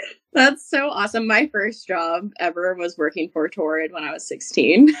 That's so awesome. My first job ever was working for Torrid when I was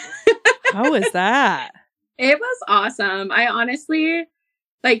 16. How was that? It was awesome. I honestly,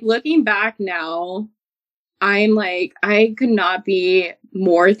 like looking back now, I'm like, I could not be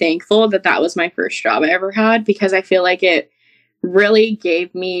more thankful that was my first job I ever had, because I feel like it really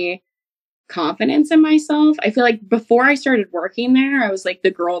gave me confidence in myself. I feel like before I started working there, I was like the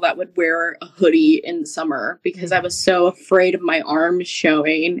girl that would wear a hoodie in the summer because I was so afraid of my arms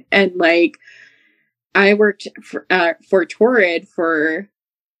showing. And like I worked for Torrid for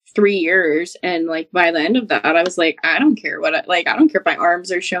 3 years, and like by the end of that I was like, I don't care I don't care if my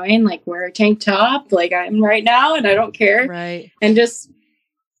arms are showing, like wear a tank top like I'm right now, and I don't care. Right. And just,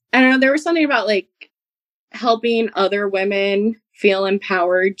 I don't know, there was something about like helping other women feel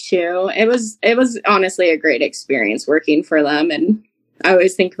empowered too. It was honestly a great experience working for them, and I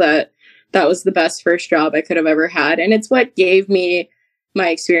always think that was the best first job I could have ever had, and it's what gave me my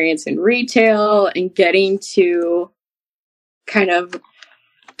experience in retail and getting to kind of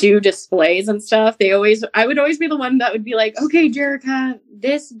do displays and stuff, I would always be the one that would be like, okay, Jerrica,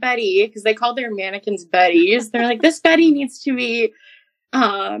 this Betty, because they called their mannequins Betties. They're like, this Betty needs to be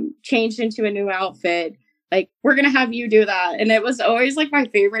changed into a new outfit. Like, we're going to have you do that. And it was always like my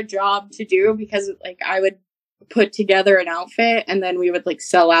favorite job to do, because like I would put together an outfit and then we would like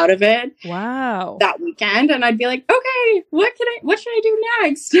sell out of it. Wow. That weekend. And I'd be like, okay, what should I do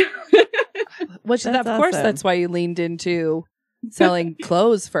next? Which, of course, that's why you leaned into selling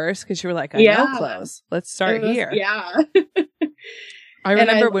clothes first, because you were like, I know clothes. Let's start here. Yeah. I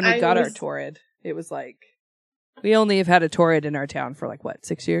remember when we got our Torrid, it was like, we only have had a Torrid in our town for like, what,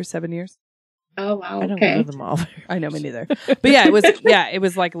 6 years, 7 years? Oh, wow. I don't know them all. I know, me neither. But yeah, it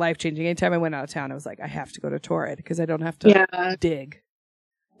was like life changing. Anytime I went out of town, I was like, I have to go to Torrid because I don't have to dig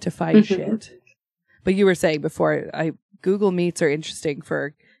to find shit. But you were saying before, Google Meets are interesting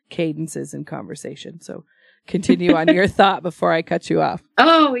for cadences and conversation. So continue on your thought before I cut you off.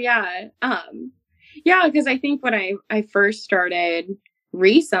 Oh, yeah. Yeah, because I think when I first started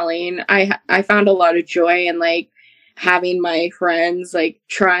reselling, I found a lot of joy in like having my friends like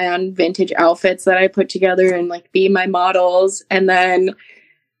try on vintage outfits that I put together and like be my models. And then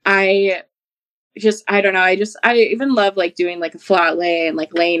I don't know. I even love like doing like a flat lay and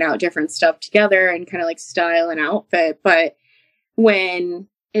like laying out different stuff together and kind of like style an outfit. But when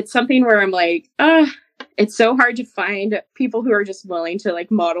it's something where I'm like, it's so hard to find people who are just willing to like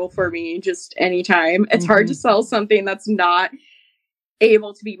model for me just anytime. It's hard to sell something that's not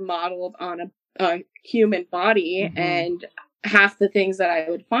able to be modeled on a human body. And half the things that I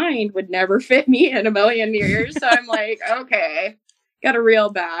would find would never fit me in a million years. So I'm like, okay, got to reel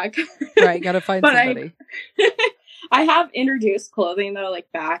back. Right. Got to find somebody. I have introduced clothing though,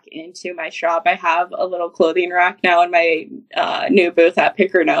 like back into my shop. I have a little clothing rack now in my new booth at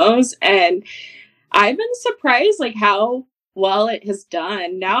Pick Her Nose. And I've been surprised like how well it has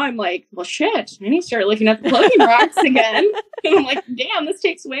done. Now I'm like, well, shit, I need to start looking at the clothing racks again. And I'm like, damn, this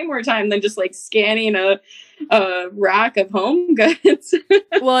takes way more time than just like scanning a rack of home goods.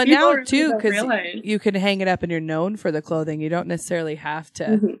 Well, and now really too, because you can hang it up and you're known for the clothing. You don't necessarily have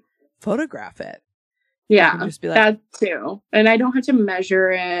to photograph it. Yeah, just be like, that too. And I don't have to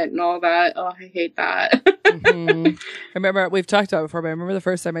measure it and all that. Oh, I hate that. I remember, we've talked about it before, but I remember the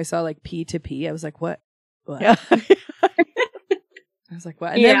first time I saw like P to P, I was like, what? Yeah. I was like,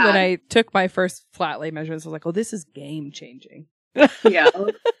 what? And then when I took my first flat lay measurements, I was like, oh, this is game changing. Yeah.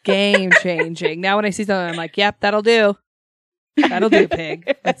 Game changing. Now when I see something, I'm like, yep, that'll do. That'll do,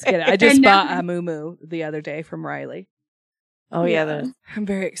 pig. Let's get it. I just bought a moo the other day from Riley. Oh, yeah. I'm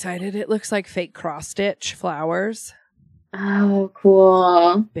very excited. It looks like fake cross stitch flowers. Oh,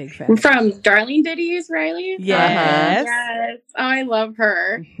 cool. Big fan. From Darling Ditties, Riley? Yes. Yes. Oh, I love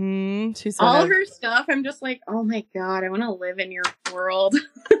her. She's all her stuff. I'm just like, oh my God, I want to live in your world.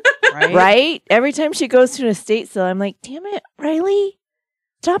 Right? Every time she goes to an estate sale, I'm like, damn it, Riley,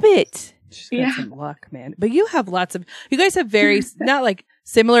 stop it. She's got some luck, man. But you have you guys have very, not like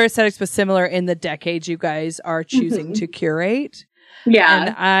similar aesthetics, but similar in the decades you guys are choosing to curate.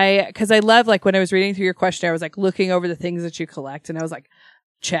 Yeah. And because I love, like, when I was reading through your questionnaire, I was like looking over the things that you collect, and I was like,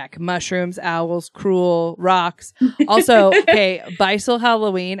 check. Mushrooms, owls, cruel, rocks. Also, okay, Beisel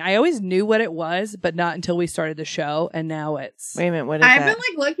Halloween. I always knew what it was, but not until we started the show, and now it's... Wait a minute, what is I've that? been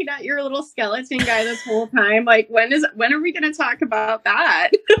like looking at your little skeleton guy this whole time. Like, when are we going to talk about that?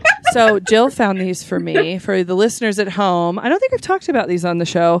 So Jill found these for me. For the listeners at home, I don't think I've talked about these on the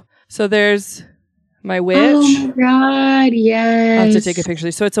show. So there's my witch. Oh my God, yes. I'll have to take a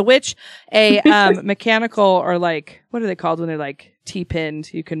picture. So it's a witch, a mechanical, or like, what are they called when they're like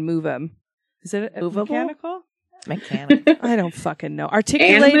T-pinned? You can move them. Is it mechanical? Mechanical. I don't fucking know.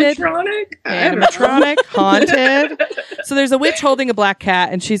 Articulated. Animatronic. Haunted. So there's a witch holding a black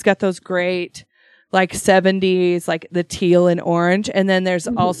cat, and she's got those great like 70s, like the teal and orange. And then there's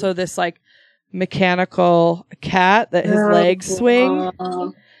also this like mechanical cat that his legs swing.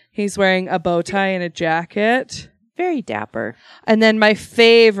 He's wearing a bow tie and a jacket. Very dapper. And then my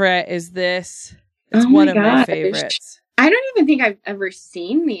favorite is this. It's one of my favorites. I don't even think I've ever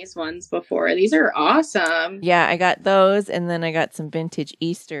seen these ones before. These are awesome. Yeah, I got those, and then I got some vintage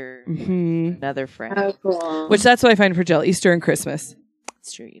Easter. Another friend. Oh, cool. Which that's what I find for Jill, Easter and Christmas.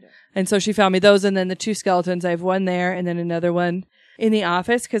 It's true, you know. And so she found me those, and then the two skeletons. I have one there, and then another one in the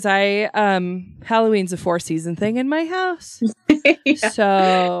office, because Halloween's a 4-season thing in my house.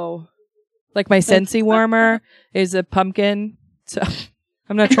 So, like, my Scentsy warmer is a pumpkin. So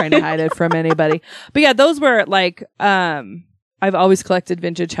I'm not trying to hide it from anybody. But yeah, those were like, I've always collected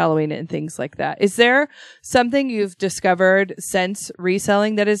vintage Halloween and things like that. Is there something you've discovered since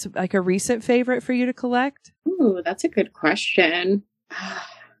reselling that is like a recent favorite for you to collect? Ooh, that's a good question.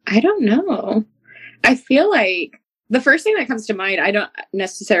 I don't know. I feel like the first thing that comes to mind, I don't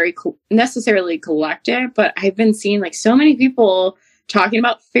necessarily collect it, but I've been seeing like so many people talking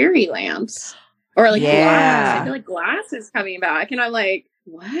about fairy lamps or like glass. I feel like glass is coming back, and I'm like,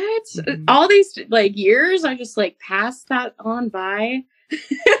 what? Mm-hmm. All these like years, I just like passed that on by.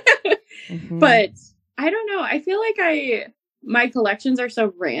 Mm-hmm. But I don't know. I feel like my collections are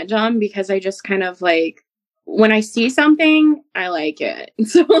so random because I just kind of like, when I see something, I like it.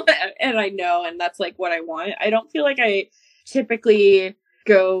 So, and I know, and that's like what I want. I don't feel like I typically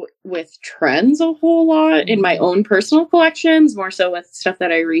go with trends a whole lot in my own personal collections, more so with stuff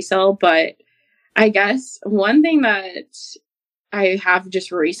that I resell. But I guess one thing that I have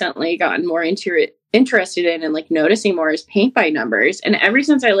just recently gotten more interested in and like noticing more is paint by numbers. And ever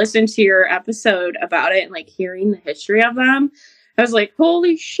since I listened to your episode about it and like hearing the history of them, I was like,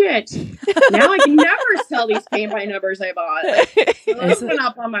 holy shit. Now I can never sell these paint by numbers I bought. Those went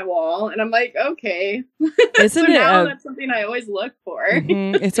up on my wall. And I'm like, okay. Isn't so now that's something I always look for.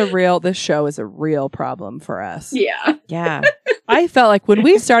 Mm-hmm. This show is a real problem for us. Yeah. Yeah. I felt like when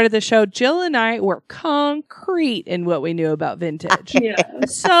we started the show, Jill and I were concrete in what we knew about vintage. Yeah.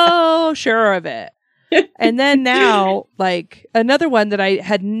 So sure of it. And then now, like, another one that I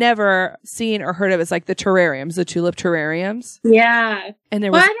had never seen or heard of is like the terrariums, the tulip terrariums. Yeah. And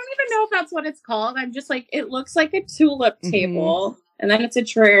there I don't even know if that's what it's called. I'm just like, it looks like a tulip table, and then it's a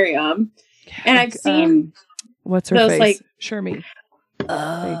terrarium. And I've seen what's her those, face? Like, Shermie.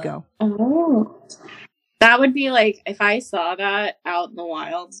 There you go. Oh. That would be like, if I saw that out in the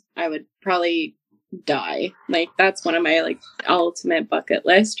wild, I would probably die. Like, that's one of my like ultimate bucket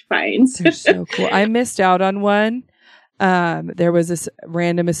list finds. They're so cool. I missed out on one. There was this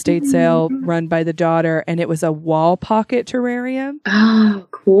random estate sale run by the daughter, and it was a wall pocket terrarium. Oh,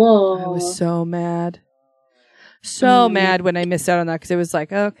 cool. I was so mad. So mad when I missed out on that, because it was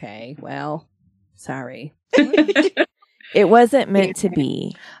like, okay, well, sorry. It wasn't meant to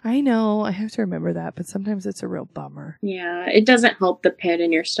be. I know. I have to remember that, but sometimes it's a real bummer. Yeah, it doesn't help the pit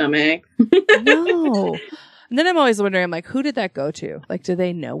in your stomach. No. And then I'm always wondering, I'm like, who did that go to? Like, do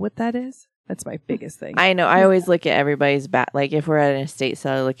they know what that is? That's my biggest thing. I know. I always look at everybody's back. Like, if we're at an estate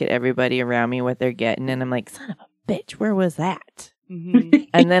sale, I look at everybody around me, what they're getting, and I'm like, son of a bitch, where was that? Mm-hmm.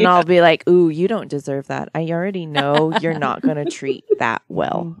 And then I'll be like, ooh, you don't deserve that. I already know you're not going to treat that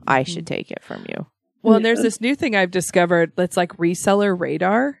well. I should take it from you. Well, and there's this new thing I've discovered that's like reseller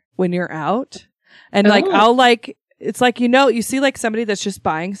radar when you're out. And like, I'll like, it's like, you see like somebody that's just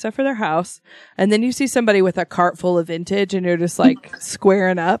buying stuff for their house. And then you see somebody with a cart full of vintage, and you're just like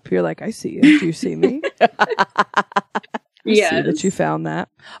squaring up. You're like, I see you. Do you see me? Yeah. See that you found that.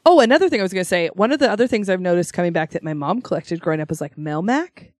 Oh, another thing I was going to say, one of the other things I've noticed coming back that my mom collected growing up is like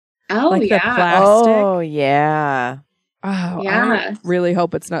Melmac. Oh, like yeah. the plastic. Oh, yeah. Oh, yeah. I really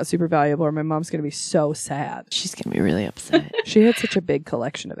hope it's not super valuable, or my mom's going to be so sad. She's going to be really upset. She had such a big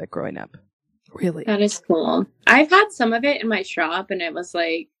collection of it growing up. Really. That is cool. I've had some of it in my shop, and it was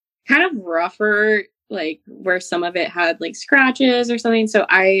like kind of rougher, like where some of it had like scratches or something. So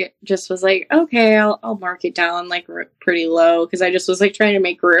I just was like, okay, I'll mark it down like pretty low, because I just was like trying to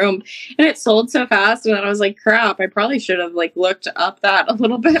make room, and it sold so fast. And then I was like, crap, I probably should have like looked up that a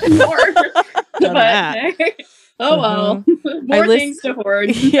little bit more. But oh well, more things to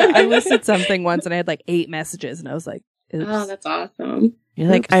hoard. Yeah, I listed something once, and I had like 8 messages, and I was like, oops. Oh, that's awesome. You're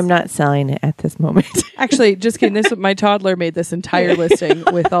like, I'm not selling it at this moment. Actually, just kidding. My toddler made this entire listing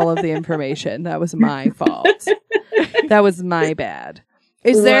with all of the information. That was my fault. That was my bad.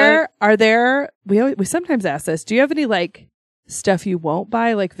 We sometimes ask this, do you have any like stuff you won't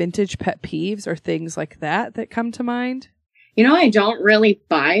buy, like vintage pet peeves or things like that come to mind? I don't really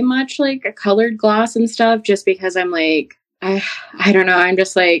buy much like a colored gloss and stuff, just because I'm like, I don't know. I'm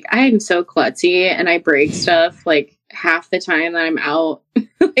just like, I am so klutzy, and I break stuff like half the time that I'm out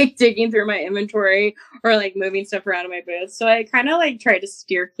like digging through my inventory or like moving stuff around in my booth. So I kind of like try to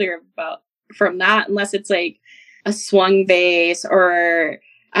steer clear from that, unless it's like a swung vase, or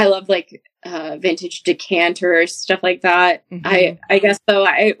I love like vintage decanters, stuff like that. Mm-hmm. I guess though,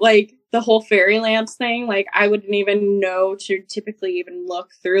 I like the whole fairy lamps thing. Like, I wouldn't even know to typically even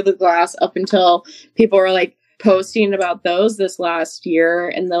look through the glass up until people were like posting about those this last year,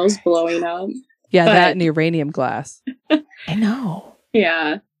 and those blowing up. Yeah, that and uranium glass. I know.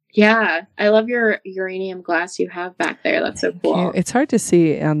 Yeah. Yeah. I love your uranium glass you have back there. That's so cool. It's hard to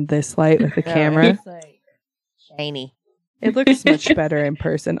see on this light with the camera. It's like shiny. It looks much better in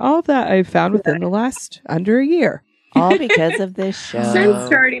person. All of that I've found within the last under a year. All because of this show. Since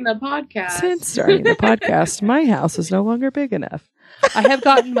starting the podcast, my house is no longer big enough. I have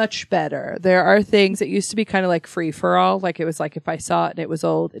gotten much better. There are things that used to be kind of like free for all. Like it was like if I saw it and it was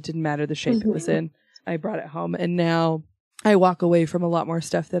old, it didn't matter the shape it was in. I brought it home. And now I walk away from a lot more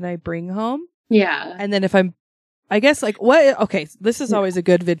stuff than I bring home. Yeah. And then if I'm, I guess like what, okay, this is always a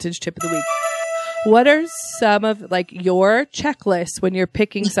good vintage tip of the week. What are some of like your checklists when you're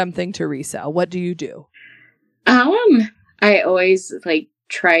picking something to resell? What do you do? I always like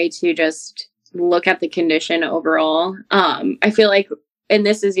try to just look at the condition overall. I feel like, and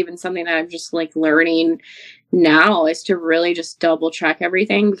this is even something that I'm just like learning now, is to really just double check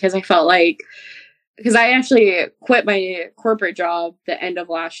everything, because I felt like, because I actually quit my corporate job the end of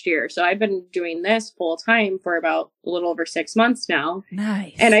last year. So I've been doing this full time for about a little over 6 months now.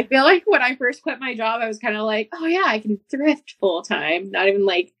 Nice. And I feel like when I first quit my job, I was kind of like, oh yeah, I can thrift full time. Not even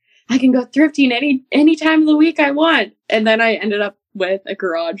like I can go thrifting any time of the week I want. And then I ended up with a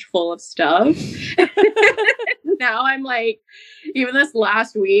garage full of stuff. Now I'm like, even this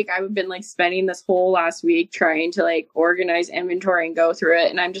last week, I've been like spending this whole last week trying to like organize inventory and go through it.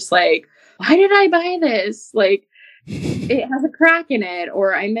 And I'm just like, why did I buy this? Like, it has a crack in it,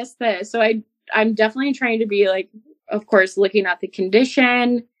 or I missed this. So I'm definitely trying to be like, of course, looking at the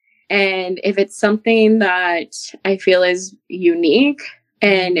condition, and if it's something that I feel is unique,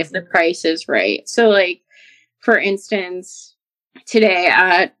 and if the price is right. So like, for instance, today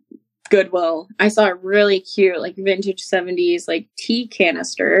at Goodwill, I saw a really cute like vintage 70s like tea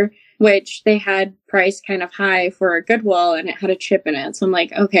canister, which they had priced kind of high for a Goodwill, and it had a chip in it. So I'm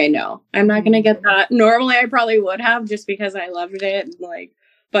like, okay, no, I'm not going to get that. Normally I probably would have, just because I loved it. And like,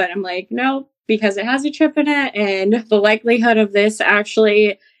 but I'm like, no, because it has a chip in it, and the likelihood of this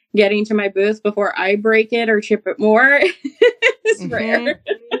actually getting to my booth before I break it or chip it more is rare.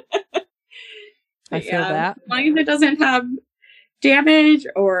 I feel that. As long as it doesn't have damage,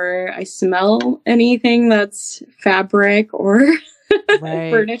 or I smell anything that's fabric or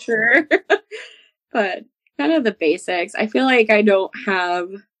furniture. But kind of the basics. I feel like I don't have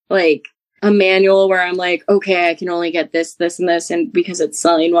like a manual where I'm like, okay, I can only get this, this, and this, and because it's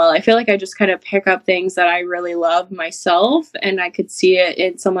selling well. I feel like I just kind of pick up things that I really love myself, and I could see it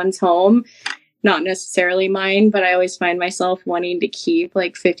in someone's home. Not necessarily mine, but I always find myself wanting to keep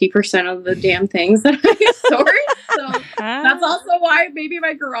like 50% of the damn things that I source. So that's also why maybe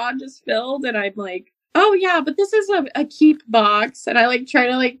my garage is filled, and I'm like, oh yeah, but this is a keep box. And I like try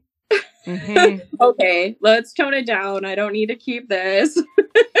to like, okay, let's tone it down. I don't need to keep this.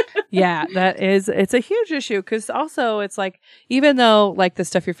 Yeah, it's a huge issue, because also it's like, even though like the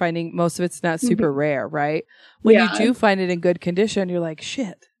stuff you're finding, most of it's not super rare, right? When you do find it in good condition, you're like,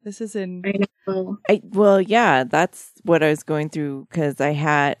 shit, this is in. I know. Well, yeah, that's what I was going through, because I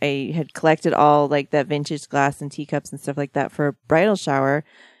had collected all like that vintage glass and teacups and stuff like that for a bridal shower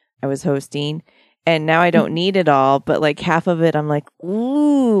I was hosting. And now I don't need it all, but like half of it, I'm like,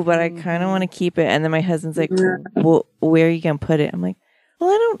 ooh, but I kind of want to keep it. And then my husband's like, well, where are you going to put it? I'm like,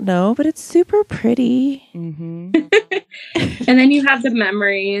 well, I don't know, but it's super pretty. And then you have the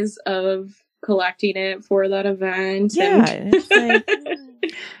memories of collecting it for that event. Yeah. It's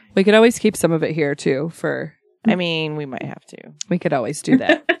like, we could always keep some of it here too I mean, we might have to. We could always do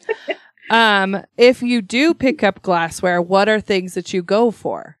that. If you do pick up glassware, what are things that you go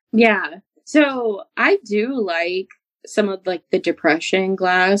for? Yeah. So I do like some of like the depression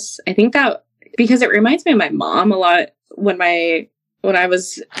glass. I think that because it reminds me of my mom a lot. When I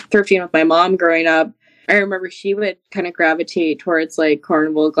was thrifting with my mom growing up, I remember she would kind of gravitate towards like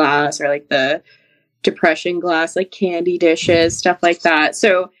carnival glass, or like the depression glass, like candy dishes, stuff like that.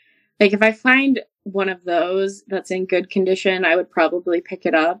 So like if I find one of those that's in good condition, I would probably pick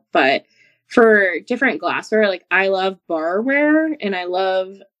it up. But for different glassware, like I love barware, and I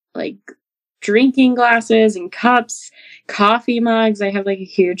love like drinking glasses and cups, coffee mugs. I have like a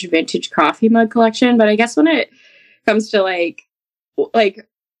huge vintage coffee mug collection. But I guess when it comes to like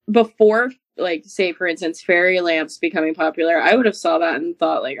before, like say for instance, fairy lamps becoming popular, I would have saw that and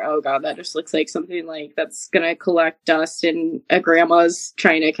thought like, oh god, that just looks like something like that's gonna collect dust in a grandma's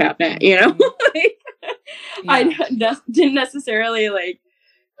china cabinet, you know? Like, I didn't necessarily like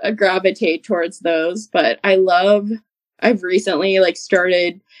gravitate towards those, but I've recently like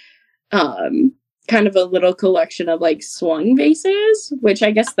started kind of a little collection of like swung vases, which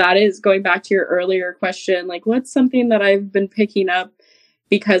I guess that is going back to your earlier question, like what's something that I've been picking up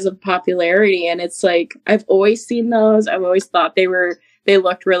because of popularity. And it's like, I've always seen those. I've always thought they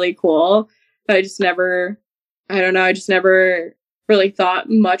looked really cool, but I just never really thought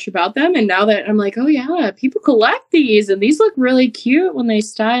much about them. And now that I'm like, oh yeah, people collect these, and these look really cute when they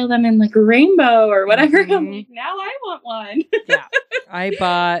style them in like a rainbow or whatever. I'm like, now I want one. Yeah. I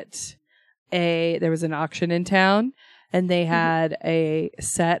bought there was an auction in town, and they had a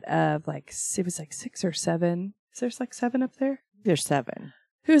set of like, it was like 6 or 7. Is there like 7 up there? There's 7.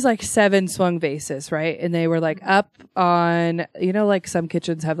 It was like 7 swung vases, right? And they were like up on, you know, like some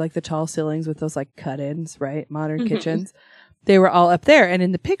kitchens have like the tall ceilings with those like cut-ins, right? Modern kitchens. They were all up there. And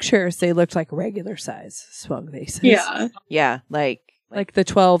in the pictures, they looked like regular size swung vases. Yeah. Yeah. Like the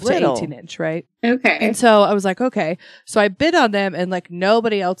 12 little. to 18 inch, right? Okay. And so I was like, okay. So I bid on them and like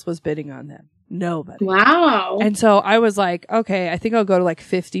nobody else was bidding on them. Nobody. Wow. And so I was like, okay, I think I'll go to like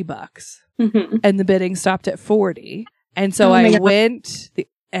 $50. And the bidding stopped at 40. And so I went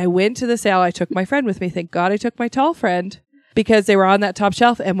to the sale. I took my friend with me. Thank God I took my tall friend because they were on that top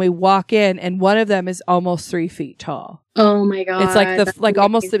shelf, and we walk in and one of them is almost 3 feet tall. Oh my God. It's like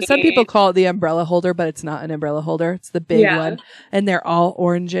almost, some people call it the umbrella holder, but it's not an umbrella holder. It's the big one. And they're all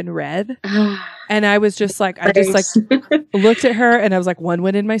orange and red. And I was just like, I just like looked at her and I was like, one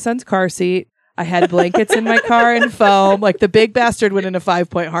went in my son's car seat. I had blankets in my car and foam. Like the big bastard went in a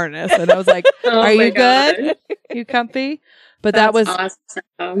 5-point harness. And I was like, are you good? You comfy? But that was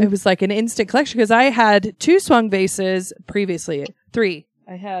awesome. It was like an instant collection because I had 2 swung vases previously. 3.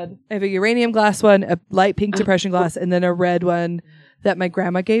 I have a uranium glass one, a light pink depression glass, and then a red one that my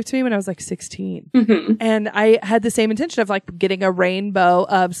grandma gave to me when I was like 16. And I had the same intention of like getting a rainbow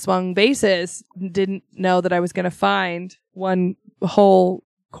of swung vases. Didn't know that I was going to find one whole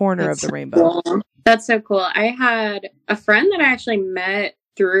corner of the rainbow. Cool. That's so cool. I had a friend that I actually met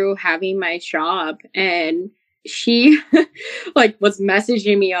through having my shop, and she like was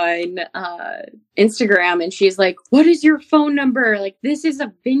messaging me on Instagram, and she's like, what is your phone number? Like, this is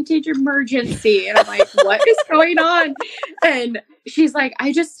a vintage emergency. And I'm like, what is going on? And she's like,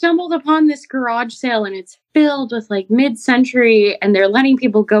 I just stumbled upon this garage sale and it's filled with like mid-century, and they're letting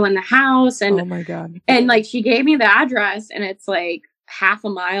people go in the house. And oh my God. And like she gave me the address, and it's like half a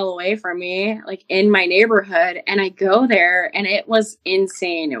mile away from me, like in my neighborhood. And I go there and it was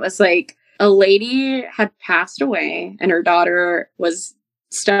insane. It was like a lady had passed away and her daughter was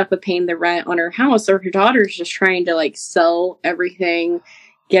stuck with paying the rent on her house. So her daughter's just trying to like sell everything,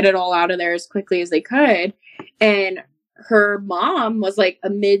 get it all out of there as quickly as they could. And her mom was like a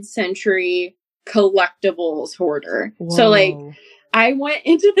mid-century collectibles hoarder. Whoa. So like I went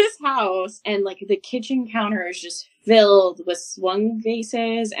into this house and like the kitchen counter is just filled with swung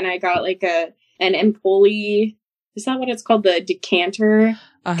vases, and I got like an Empoli, is that what it's called? The decanter,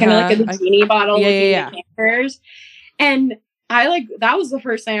 kind of like a genie bottle with decanters. And I like, that was the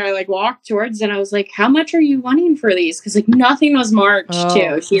first thing I like walked towards, and I was like, how much are you wanting for these? Because like nothing was marked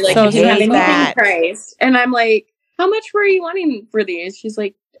too. She like didn't have anything priced. And I'm like, how much were you wanting for these? She's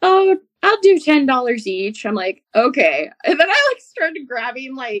like, oh, I'll do $10 each. I'm like, okay. And then I like started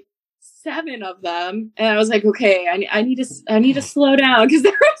grabbing like 7 of them, and I was like, okay, I need to slow down because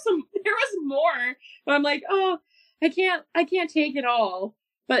there was more. But I'm like, oh, I can't take it all.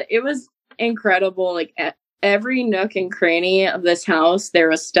 But it was incredible. Like at every nook and cranny of this house, there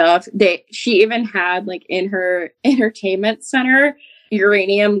was stuff. She even had like in her entertainment center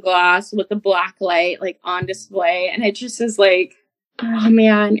uranium glass with a black light like on display, and it just is like, oh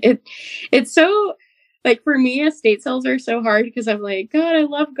man, it's so like, for me, estate sales are so hard because I'm like, God, I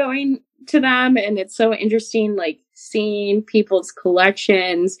love going to them, and it's so interesting like seeing people's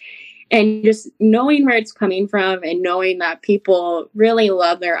collections and just knowing where it's coming from and knowing that people really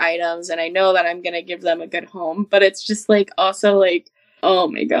love their items, and I know that I'm going to give them a good home. But it's just like also like, oh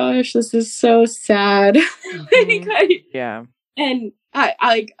my gosh, this is so sad. Yeah. And I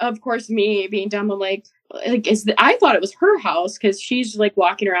like, of course, me being dumb, I'm like I thought it was her house because she's like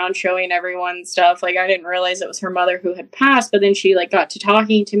walking around showing everyone stuff. Like I didn't realize it was her mother who had passed, but then she like got to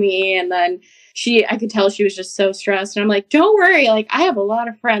talking to me, and then I could tell she was just so stressed. And I'm like, don't worry, like I have a lot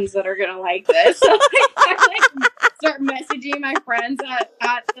of friends that are gonna like this. So like, I like start messaging my friends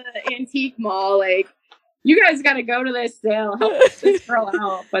at the antique mall, like, you guys got to go to this sale, help this girl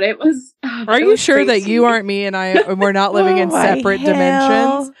out. But it was. Are you sure that you aren't me and we're not living in separate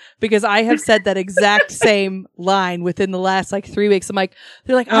dimensions? Because I have said that exact same line within the last like 3 weeks. I'm like,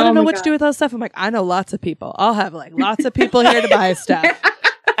 they're like, I don't know what to do with all this stuff. I'm like, I know lots of people. I'll have like lots of people here to buy stuff.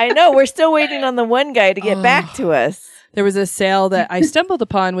 I know. We're still waiting on the one guy to get back to us. There was a sale that I stumbled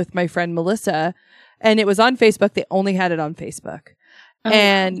upon with my friend Melissa, and it was on Facebook. They only had it on Facebook.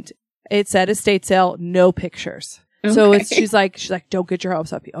 And it said estate sale, no pictures. Okay. So she's like, don't get your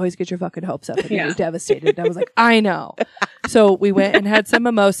hopes up. You always get your fucking hopes up and you're devastated. And I was like, I know. So we went and had some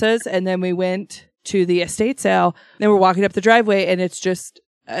mimosas, and then we went to the estate sale. Then we're walking up the driveway, and it's just,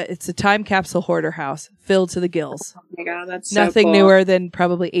 it's a time capsule hoarder house filled to the gills. Oh my God, that's so nothing cool. newer than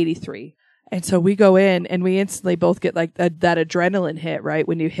probably 83. And so we go in and we instantly both get like that adrenaline hit, right?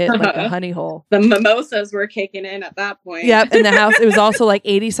 When you hit like a honey hole. The mimosas were kicking in at that point. Yep. And the house, it was also like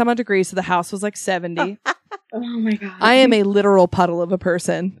 80 some odd degrees. So the house was like 70. Oh my God. I am a literal puddle of a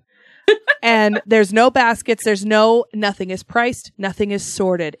person. And there's no baskets. There's nothing is priced. Nothing is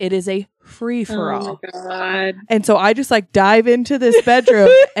sorted. It is a free for all. Oh my God. And so I just like dive into this bedroom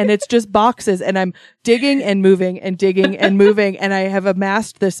and it's just boxes and I'm digging and moving and digging and moving. And I have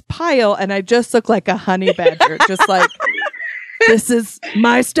amassed this pile and I just look like a honey badger. Just like, this is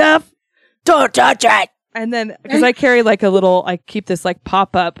my stuff. Don't touch it. And then, because I carry like I keep this like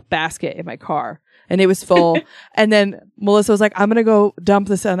pop-up basket in my car. And it was full. And then Melissa was like, I'm going to go dump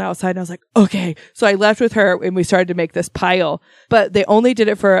this on the outside. And I was like, okay. So I left with her and we started to make this pile. But they only did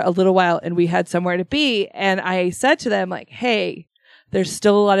it for a little while and we had somewhere to be. And I said to them, like, hey, there's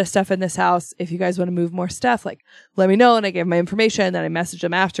still a lot of stuff in this house. If you guys want to move more stuff, like, let me know. And I gave my information. And then I messaged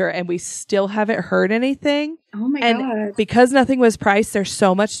them after. And we still haven't heard anything. Oh my God. Because nothing was priced, there's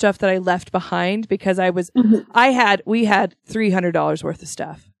so much stuff that I left behind because we had $300 worth of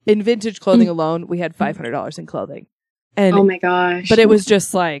stuff. In vintage clothing alone, we had $500 in clothing. And oh my gosh. But it was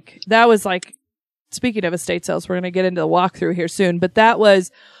just like, that was like, speaking of estate sales, we're going to get into the walkthrough here soon, but that was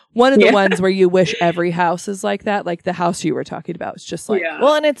one of the ones where you wish every house is like that. Like the house you were talking about. It's just like,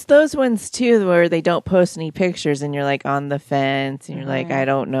 well, and it's those ones too, where they don't post any pictures and you're like on the fence and you're like, I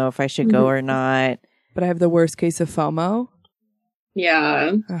don't know if I should go or not. But I have the worst case of FOMO.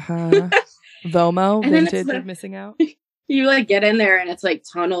 Yeah. VOMO, vintage of missing out. You like get in there and it's like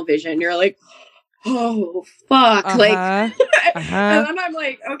tunnel vision. You're like, oh fuck. Like and then I'm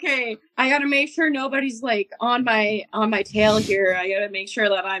like, okay, I gotta make sure nobody's like on my tail here. I gotta make sure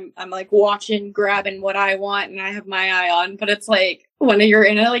that I'm like watching, grabbing what I want and I have my eye on. But it's like when you're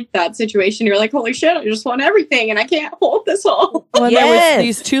in like that situation, you're like, holy shit, I just want everything and I can't hold this all. Well, there was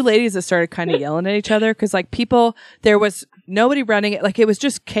these two ladies that started kind of yelling at each other because like there was nobody running it. Like it was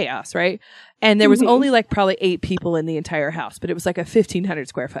just chaos, right? And there was only like probably 8 people in the entire house, but it was like a 1,500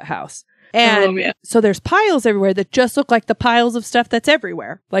 square foot house. And so there's piles everywhere that just look like the piles of stuff that's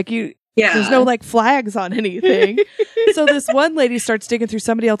everywhere. Like there's no like flags on anything. So this one lady starts digging through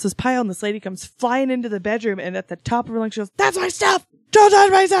somebody else's pile and this lady comes flying into the bedroom and at the top of her lungs she goes, that's my stuff. Don't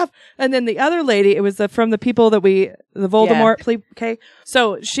touch my stuff. And then the other lady, it was from the people that the Voldemort, okay?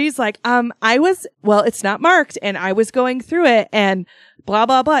 So she's like, it's not marked and I was going through it and blah,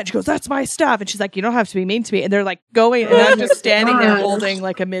 blah, blah. And she goes, that's my stuff. And she's like, you don't have to be mean to me. And they're like going and I'm just standing there holding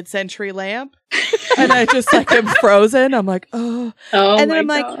like a mid-century lamp. And I just like am frozen. I'm like, oh. And then I'm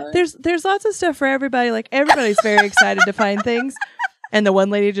like, there's lots of stuff for everybody. Like everybody's very excited to find things. And the one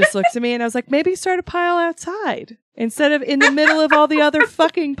lady just looks at me and I was like, maybe start a pile outside instead of in the middle of all the other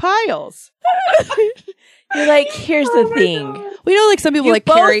fucking piles. You're like, here's the thing. God. We know like some people like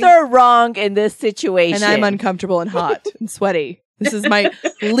both are wrong in this situation. And I'm uncomfortable and hot and sweaty. This is my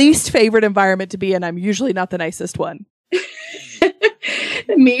least favorite environment to be in. I'm usually not the nicest one.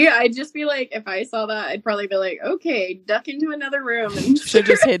 Me, I'd just be like, if I saw that, I'd probably be like, okay, duck into another room. And should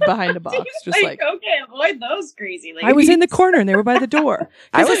just hid behind a box. Just like, okay, avoid those crazy ladies. I was in the corner and they were by the door.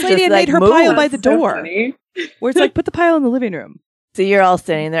 This lady had made her pile by the door. Where it's like, put the pile in the living room. So you're all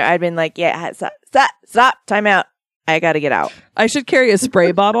standing there. I'd been like, yeah, stop, time out. I got to get out. I should carry a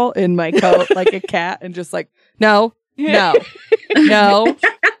spray bottle in my coat like a cat and just like, no. Yeah.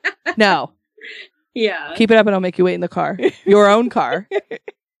 Keep it up and I'll make you wait in the car. Your own car.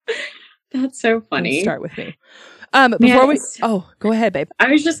 That's so funny. Don't start with me. Go ahead, babe. I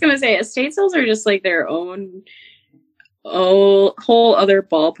was just going to say estate sales are just like their own whole other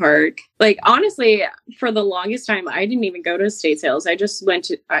ballpark. Like honestly, for the longest time, I didn't even go to estate sales. I just went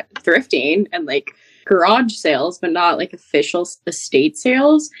to thrifting and like garage sales, but not like official estate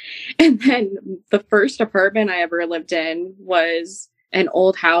sales. And then the first apartment I ever lived in was an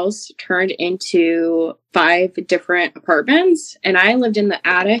old house turned into 5 different apartments. And I lived in the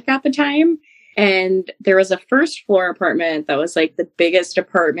attic at the time. And there was a first floor apartment that was like the biggest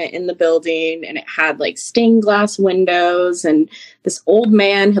apartment in the building. And it had like stained glass windows. And this old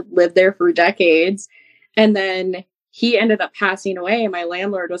man had lived there for decades. And then he ended up passing away and my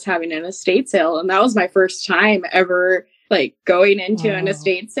landlord was having an estate sale. And that was my first time ever like going into an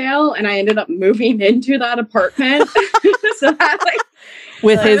estate sale. And I ended up moving into that apartment. So that like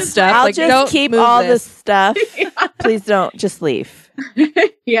with his stuff. I'll like, just keep all the stuff. Please don't just leave.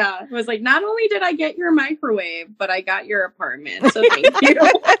 Yeah. It was like, not only did I get your microwave, but I got your apartment. So thank you.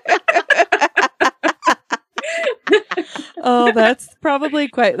 Oh, that's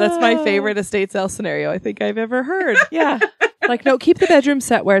my favorite estate sale scenario I think I've ever heard. Yeah. Like, no, keep the bedroom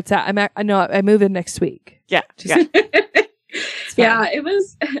set where it's at. I move in next week. Yeah. Yeah, it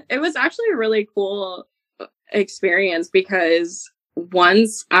was actually a really cool experience because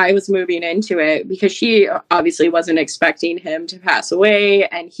once I was moving into it, because she obviously wasn't expecting him to pass away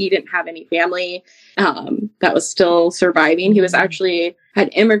and he didn't have any family that was still surviving. He was actually had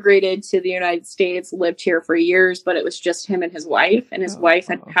immigrated to the United States, lived here for years, but it was just him and his wife, and his wife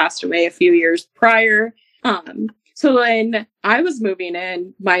had passed away a few years prior. So when I was moving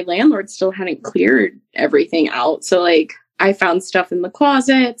in, my landlord still hadn't cleared everything out. So like I found stuff in the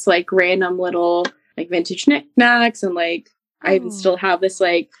closets, like random little like vintage knickknacks, and like I even still have this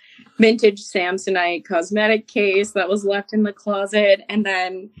like vintage Samsonite cosmetic case that was left in the closet. And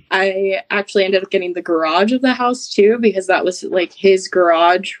then I actually ended up getting the garage of the house too, because that was like his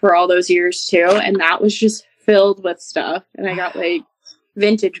garage for all those years too. And that was just filled with stuff. And I got like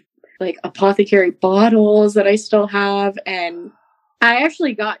vintage like apothecary bottles that I still have. And I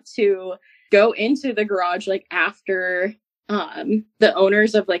actually got to go into the garage like after the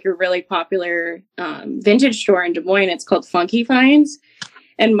owners of like a really popular vintage store in Des Moines. It's called Funky Finds.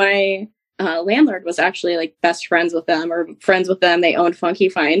 And my landlord was actually like best friends with them or friends with them. They owned Funky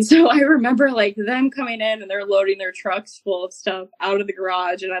Finds. So I remember like them coming in and they're loading their trucks full of stuff out of the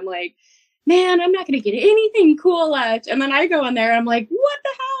garage. And I'm like, man, I'm not going to get anything cool left. And then I go in there, I'm like, what the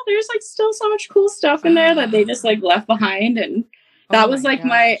hell? There's like still so much cool stuff in there that they just like left behind. And that was like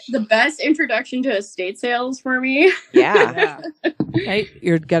the best introduction to estate sales for me. Yeah. Right?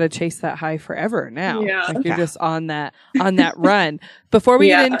 You're going to chase that high forever now. Yeah. Like you're just on that run. Before we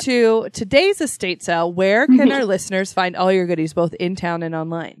get into today's estate sale, where can our listeners find all your goodies, both in town and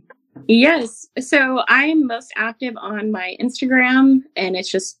online? Yes. So I'm most active on my Instagram, and it's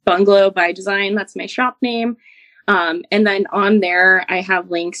just Bungalow by Design. That's my shop name. And then on there, I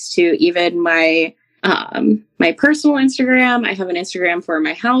have links to even my personal Instagram. I have an Instagram for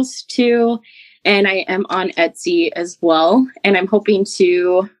my house too. And I am on Etsy as well. And I'm hoping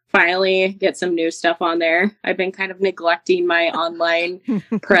to finally get some new stuff on there. I've been kind of neglecting my online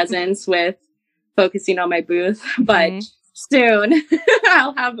presence with focusing on my booth, but soon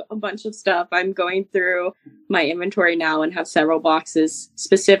I'll have a bunch of stuff. I'm going through my inventory now and have several boxes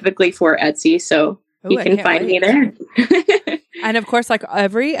specifically for Etsy. So you can find me there. And of course, like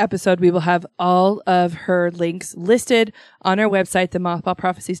every episode, we will have all of her links listed on our website,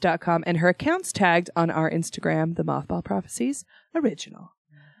 themothballprophecies.com, and her accounts tagged on our Instagram, The Mothball Prophecies Original.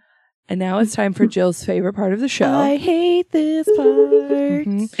 And now it's time for Jill's favorite part of the show. I hate this part.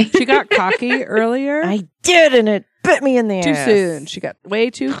 She got cocky earlier. I did, and it bit me in the ass. Too soon. She got way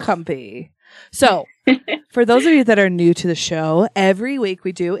too comfy. So, for those of you that are new to the show, every week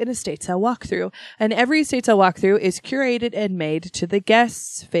we do an estate sale walkthrough. And every estate sale walkthrough is curated and made to the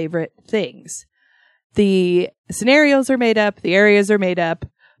guests' favorite things. The scenarios are made up, the areas are made up,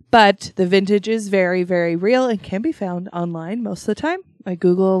 but the vintage is very, very real and can be found online most of the time. I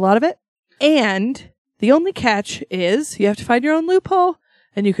Google a lot of it. And the only catch is you have to find your own loophole,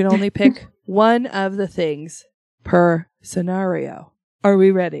 and you can only pick one of the things per scenario. Are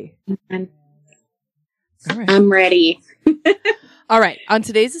we ready? All right. I'm ready. All right. On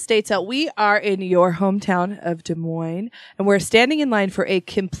today's estate sale, we are in your hometown of Des Moines, and we're standing in line for a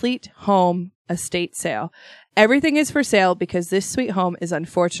complete home estate sale. Everything is for sale because this sweet home is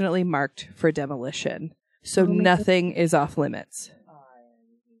unfortunately marked for demolition. So nothing is off limits.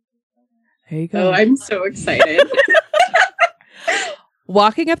 There you go. Oh, I'm so excited.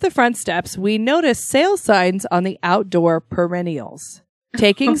 Walking up the front steps, we notice sale signs on the outdoor perennials.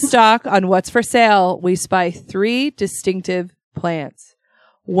 Taking stock on what's for sale, we spy 3 distinctive plants.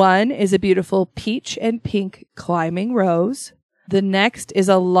 One is a beautiful peach and pink climbing rose. The next is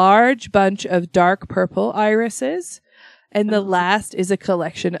a large bunch of dark purple irises. And the last is a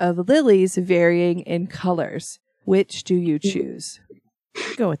collection of lilies varying in colors. Which do you choose?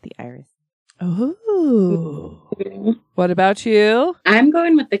 Go with the iris. Oh. What about you? I'm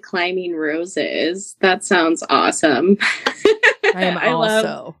going with the climbing roses. That sounds awesome. I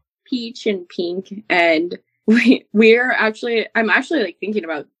love peach and pink, and I'm actually like thinking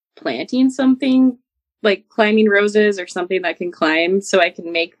about planting something like climbing roses or something that can climb, so I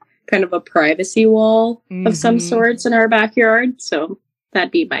can make kind of a privacy wall of some sorts in our backyard. So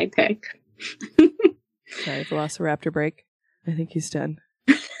that'd be my pick. Sorry, Velociraptor break. I think he's done.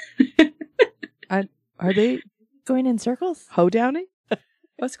 Are they going in circles? Hoedowning?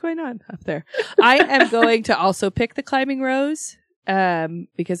 What's going on up there? I am going to also pick the climbing rose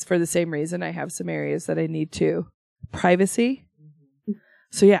because for the same reason, I have some areas that I need to privacy.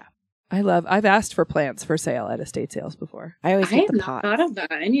 So yeah, I've asked for plants for sale at estate sales before. I always get the pot. I have not thought of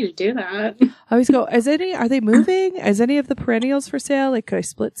that. I need to do that. I always go, are they moving? Is any of the perennials for sale? Like, could I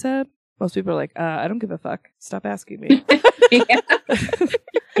split some? Most people are like, I don't give a fuck. Stop asking me.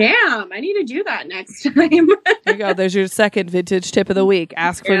 Damn, I need to do that next time. There you go. There's your second vintage tip of the week.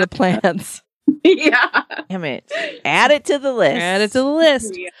 Ask for the plants. Yeah. Damn it. Add it to the list. Add it to the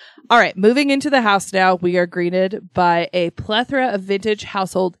list. Yeah. All right. Moving into the house now, we are greeted by a plethora of vintage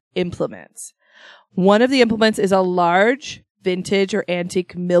household implements. One of the implements is a large vintage or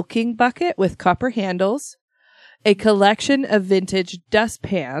antique milking bucket with copper handles, a collection of vintage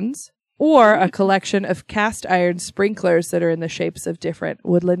dustpans, or a collection of cast iron sprinklers that are in the shapes of different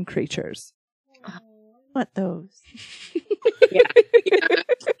woodland creatures. What those?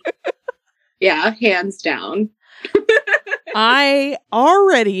 Yeah, hands down. I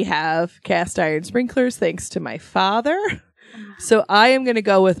already have cast iron sprinklers thanks to my father. So I am going to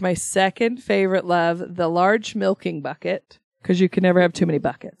go with my second favorite love, the large milking bucket, because you can never have too many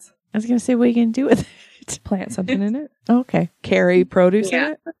buckets. I was going to say, what are you going to do with it? Plant something in it. Okay. Carry produce in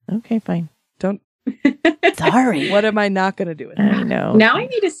it. Okay, fine. Don't. Sorry. What am I not going to do with it? I know. Now I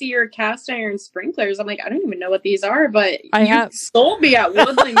need to see your cast iron sprinklers. I'm like, I don't even know what these are, but I have sold me at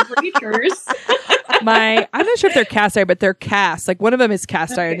Woodland Creatures. I'm not sure if they're cast iron, but they're cast. Like one of them is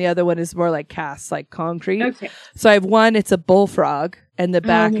cast iron. The other one is more like cast, like concrete. Okay. So I have one, it's a bullfrog, and the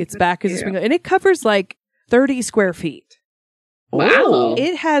back, its back is a sprinkler. And it covers like 30 square feet. Wow.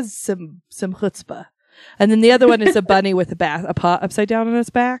 It has some chutzpah. And then the other one is a bunny with a pot upside down on its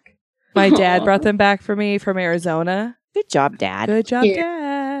back. My dad brought them back for me from Arizona. Good job, Dad. Good job,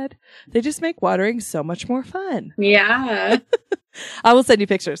 Dad. They just make watering so much more fun. Yeah. I will send you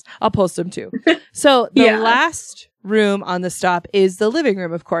pictures. I'll post them too. So the last room on the stop is the living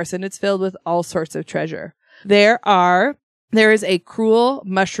room, of course, and it's filled with all sorts of treasure. There is a cruel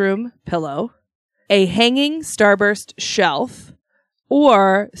mushroom pillow, a hanging starburst shelf,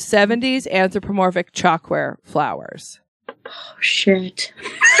 or 70s anthropomorphic chalkware flowers. Oh, shit.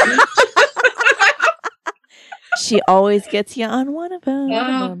 She always gets you on one of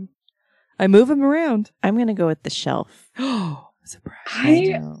them. I move them around. I'm going to go with the shelf. Oh,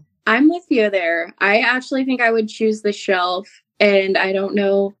 surprise. I'm with you there. I actually think I would choose the shelf, and I don't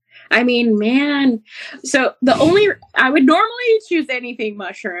know. I mean, man. So I would normally choose anything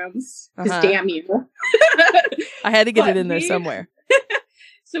mushrooms, because damn you. I had to get it in there somewhere.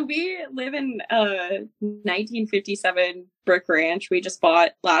 So we live in 1957 Brook Ranch we just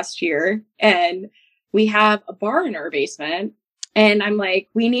bought last year, and we have a bar in our basement, and I'm like,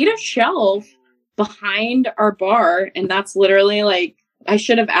 we need a shelf behind our bar, and that's literally like, I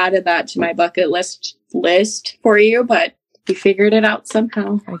should have added that to my bucket list for you, but we figured it out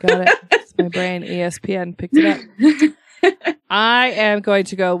somehow. I got it. It's my brain. ESPN picked it up. I am going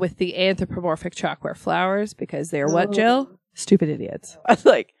to go with the anthropomorphic chalkware flowers because they're what, Jill? Stupid idiots. I was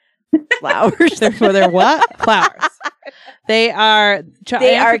like, flowers? They're what? Flowers. They are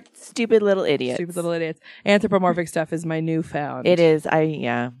stupid little idiots. Stupid little idiots. Anthropomorphic stuff is my newfound. It is.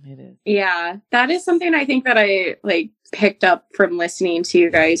 It is. Yeah. That is something I think that I picked up from listening to you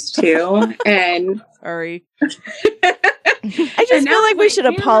guys too. And sorry. I just feel like we should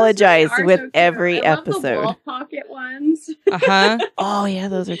apologize with every episode. The wall pocket ones. Oh yeah,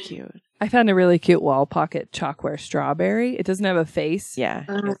 those are cute. I found a really cute wall pocket chalkware strawberry. It doesn't have a face. Yeah.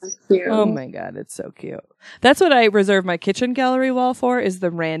 Cute. Oh my God, it's so cute. That's what I reserve my kitchen gallery wall for, is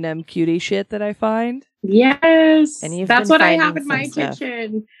the random cutie shit that I find. Yes. And that's what I have in my stuff.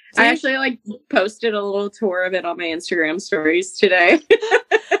 kitchen. See? I actually posted a little tour of it on my Instagram stories today.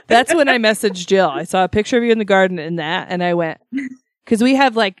 That's when I messaged Jill. I saw a picture of you in the garden and I went, because we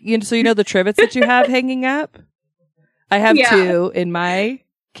have the trivets that you have hanging up. I have two in my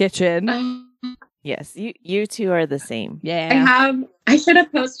kitchen. Yes, you two are the same. Yeah. I should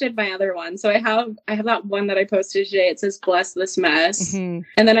have posted my other one. So I have that one that I posted today. It says "Bless this mess," and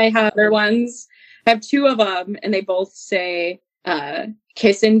then I have other ones. I have two of them, and they both say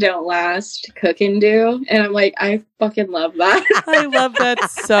 "Kissin' don't last, cookin' do," and I'm like, I fucking love that. I love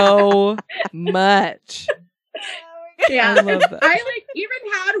that so much. Yeah, I love that. I even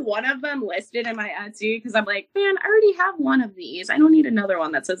had one of them listed in my Etsy because I'm like, man, I already have one of these. I don't need another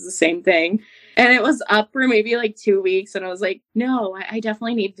one that says the same thing. And it was up for maybe 2 weeks, and I was like, no, I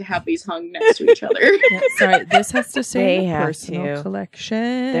definitely need to have these hung next to each other. Yeah, sorry, this has to stay in the have personal to.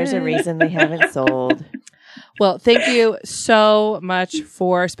 collection. There's a reason they haven't sold. Well, thank you so much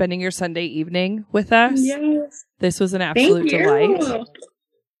for spending your Sunday evening with us. Yes. This was an absolute delight.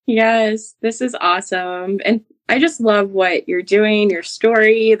 Yes, this is awesome. And I just love what you're doing, your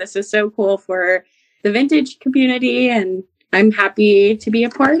story. This is so cool for the vintage community, and I'm happy to be a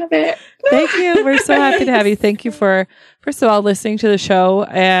part of it. Thank you. We're so happy to have you. Thank you for, first of all, listening to the show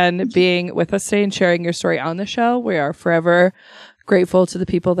and being with us today and sharing your story on the show. We are forever grateful to the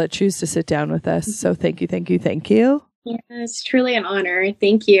people that choose to sit down with us. So thank you, thank you, thank you. Yeah, it's truly an honor.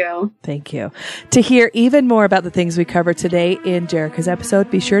 Thank you. Thank you. To hear even more about the things we covered today in Jerrica's episode,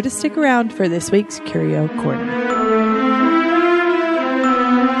 be sure to stick around for this week's Curio Corner.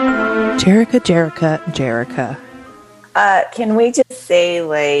 Jerrica. Can we just say,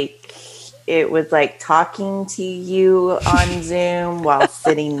 like, it was like talking to you on Zoom while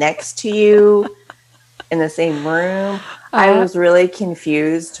sitting next to you in the same room? I was really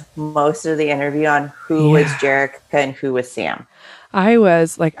confused most of the interview on who was Jerrica and who was Sam. I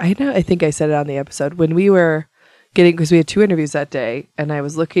was like, I think I said it on the episode when we were because we had 2 interviews that day, and I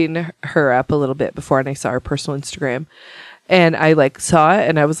was looking her up a little bit before, and I saw her personal Instagram, and I like saw it,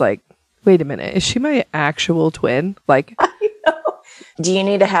 and I was like, wait a minute, is she my actual twin? Like, I know. Do you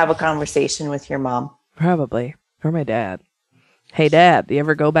need to have a conversation with your mom? Probably, or my dad. Hey, Dad, do you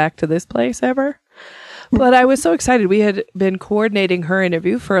ever go back to this place ever? But I was so excited. We had been coordinating her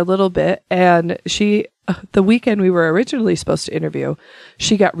interview for a little bit, and she, the weekend we were originally supposed to interview,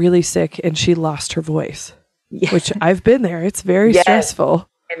 she got really sick and she lost her voice, which I've been there. It's very stressful.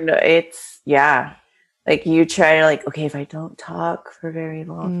 And it's, like you try to like, okay, if I don't talk for very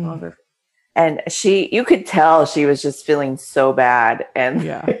long, longer. And you could tell she was just feeling so bad. And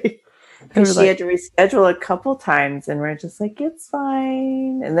she had to reschedule a couple times, and we're just like, it's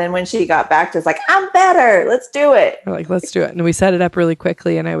fine. And then when she got back to us, like, I'm better. Let's do it. We're like, let's do it. And we set it up really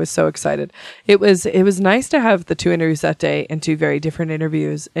quickly, and I was so excited. It was nice to have the 2 interviews that day and 2 very different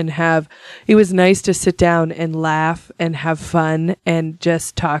interviews, and it was nice to sit down and laugh and have fun and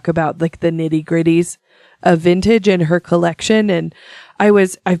just talk about like the nitty gritties of vintage and her collection. And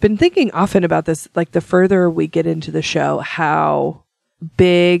I've been thinking often about this, like the further we get into the show, how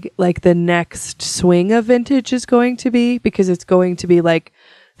big like the next swing of vintage is going to be, because it's going to be like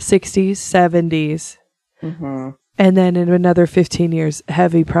 60s, 70s. And then in another 15 years,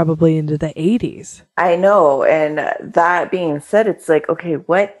 heavy probably into the 80s. I know. And that being said, it's like, okay,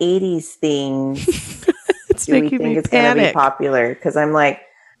 what 80s things do we think is going to be popular? Because I'm like,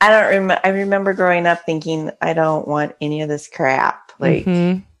 I remember growing up thinking, I don't want any of this crap. Like,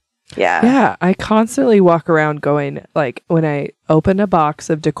 yeah, I constantly walk around going, like, when I open a box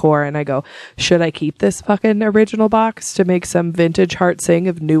of decor and I go, should I keep this fucking original box to make some vintage heart sing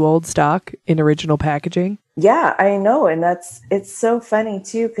of new old stock in original packaging? Yeah, I know. And it's so funny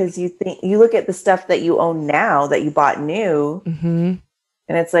too, because you look at the stuff that you own now that you bought new, and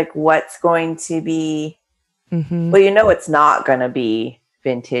it's like, what's going to be, well, it's not going to be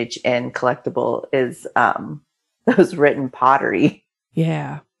vintage and collectible is those written pottery.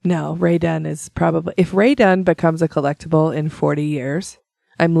 Yeah. No, Ray Dunn is probably, if Ray Dunn becomes a collectible in 40 years,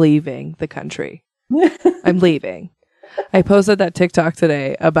 I'm leaving the country. I'm leaving. I posted that TikTok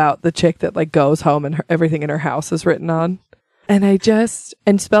today about the chick that like goes home and everything in her house is written on. And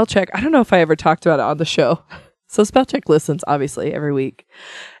and spell check, I don't know if I ever talked about it on the show. So spell check listens obviously every week.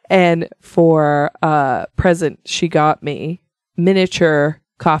 And for present, she got me miniature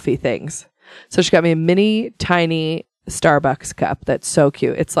coffee things. So she got me a mini tiny Starbucks cup that's so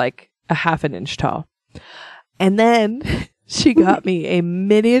cute. It's like a half an inch tall. And then she got me a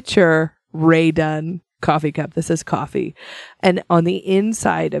miniature Ray Dunn coffee cup. This is coffee. And on the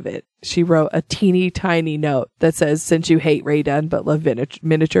inside of it, she wrote a teeny tiny note that says, since you hate Ray Dunn but love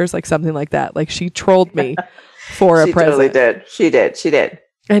miniatures, like something like that. Like she trolled me for a present. She totally did. She did.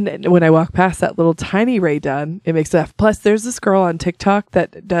 And when I walk past that little tiny Ray Dunn, it makes me laugh. Plus, there's this girl on TikTok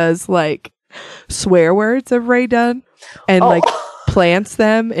that does like swear words of Ray Dunn and like plants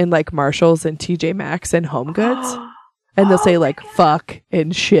them in like Marshalls and TJ Maxx and Home Goods. And they'll say like fuck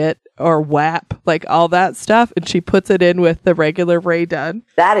and shit or whap, like all that stuff. And she puts it in with the regular Ray Dunn.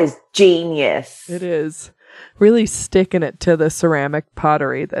 That is genius. It is. Really sticking it to the ceramic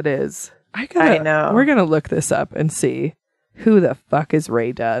pottery that is. I know. We're going to look this up and see who the fuck is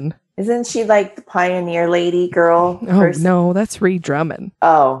Ray Dunn. Isn't she like the pioneer lady girl? No, that's Ree Drummond.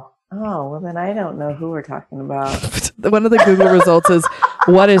 Oh, well then I don't know who we're talking about. One of the Google results is,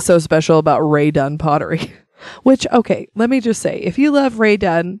 what is so special about Ray Dunn pottery? Which, okay, let me just say, if you love Ray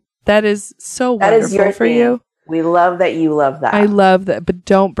Dunn, that is so wonderful for you. We love that you love that. I love that, but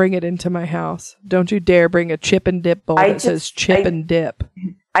don't bring it into my house. Don't you dare bring a chip and dip bowl that says chip and dip.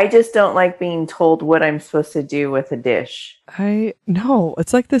 I just don't like being told what I'm supposed to do with a dish. No,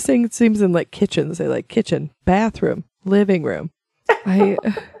 it's like this thing seems in like kitchens. They like kitchen, bathroom, living room.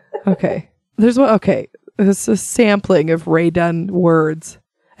 Okay. There's a sampling of Ray Dunn words.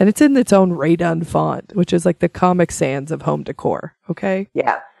 And it's in its own Ray Dunn font, which is like the Comic Sans of home decor. Okay?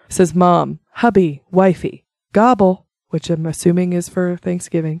 Yeah. It says mom, hubby, wifey, gobble, which I'm assuming is for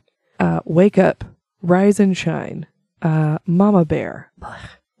Thanksgiving. Wake up, rise and shine, Mama Bear.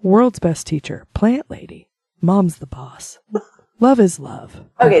 World's best teacher. Plant lady. Mom's the boss. Love is love.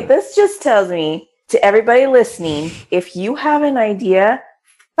 Okay, this just tells me, to everybody listening, if you have an idea,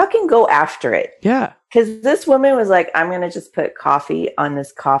 fucking go after it. Yeah. Because this woman was like, I'm going to just put coffee on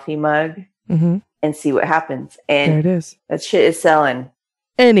this coffee mug and see what happens. And there it is. That shit is selling.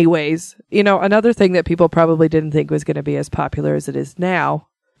 Anyways, another thing that people probably didn't think was going to be as popular as it is now,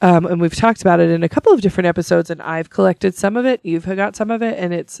 and we've talked about it in a couple of different episodes, and I've collected some of it, you've got some of it,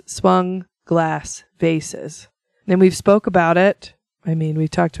 and it's swung glass vases. And we've spoke about it. I mean, we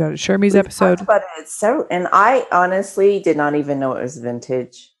talked about it. Shermie's episode. Talked about it and I honestly did not even know it was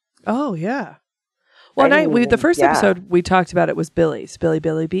vintage. Oh, yeah. Well, the first episode we talked about it was Billy's,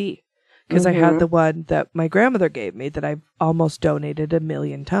 Billy B. Because I had the one that my grandmother gave me that I've almost donated 1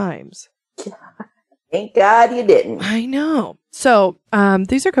 million times. Thank God you didn't. I know. So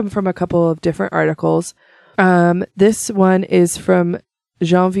these are coming from a couple of different articles. This one is from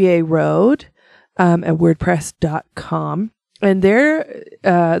Janvier Road at WordPress.com. And their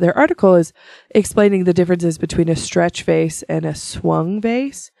article is explaining the differences between a stretch vase and a swung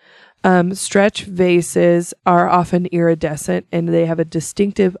vase. Stretch vases are often iridescent and they have a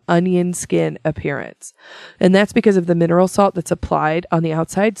distinctive onion skin appearance. And that's because of the mineral salt that's applied on the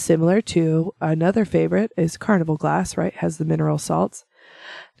outside, similar to another favorite is Carnival glass, right? Has the mineral salts.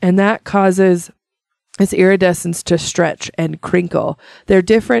 And that causes its iridescence to stretch and crinkle. They're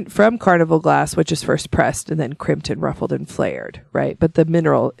different from Carnival glass, which is first pressed and then crimped and ruffled and flared, right? But the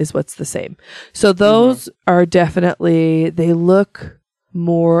mineral is what's the same. So those are definitely, they look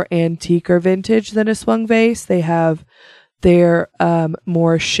more antique or vintage than a swung vase. They're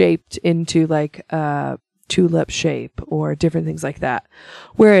more shaped into like tulip shape or different things like that.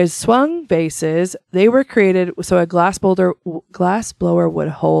 Whereas swung vases, they were created so a glass blower would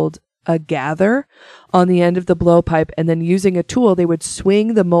hold a gather on the end of the blowpipe, and then using a tool, they would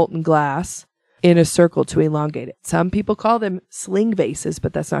swing the molten glass in a circle to elongate it. Some people call them sling vases,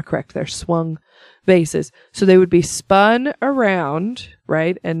 but that's not correct. They're swung vases. So they would be spun around,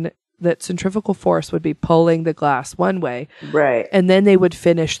 right? And that centrifugal force would be pulling the glass one way. Right. And then they would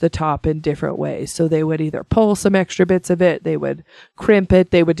finish the top in different ways. So they would either pull some extra bits of it, they would crimp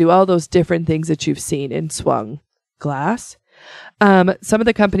it, they would do all those different things that you've seen in swung glass. Some of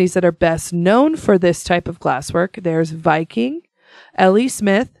the companies that are best known for this type of glasswork, there's Viking, L.E.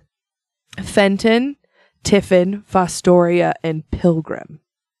 Smith, Fenton, Tiffin, Fostoria, and Pilgrim.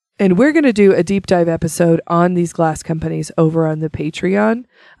 And we're going to do a deep dive episode on these glass companies over on the Patreon.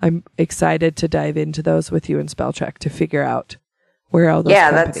 I'm excited to dive into those with you in spell check to figure out where all those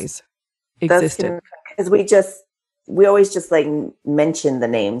companies existed. Because we always just like mention the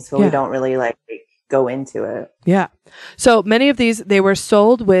names, but we don't really like go into it. Yeah. So many of these, they were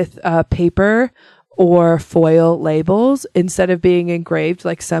sold with paper or foil labels instead of being engraved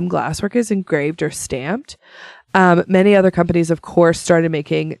like some glasswork is engraved or stamped. Many other companies, of course, started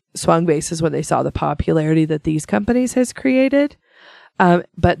making swung vases when they saw the popularity that these companies has created.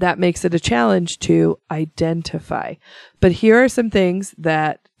 But that makes it a challenge to identify. But here are some things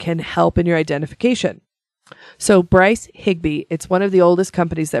that can help in your identification. So Bryce Higbee, it's one of the oldest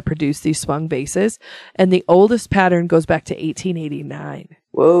companies that produce these swung vases, and the oldest pattern goes back to 1889.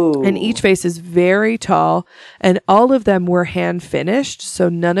 Whoa. And each vase is very tall, and all of them were hand finished, so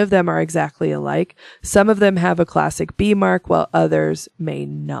none of them are exactly alike. Some of them have a classic B mark, while others may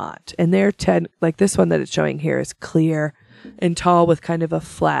not. And they're like this one that it's showing here is clear and tall with kind of a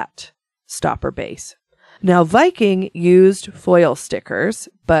flat stopper base. Now, Viking used foil stickers,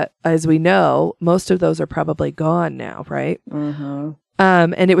 but as we know, most of those are probably gone now, right? Mm-hmm.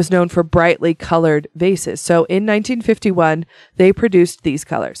 And it was known for brightly colored vases. So in 1951, they produced these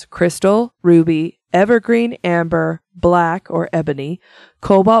colors: crystal, ruby, evergreen, amber, black or ebony,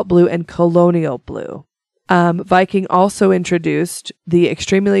 cobalt blue, and colonial blue. Viking also introduced the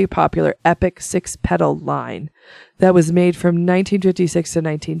extremely popular Epic 6-petal line that was made from 1956 to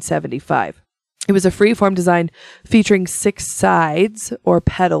 1975. It was a free-form design featuring 6 sides or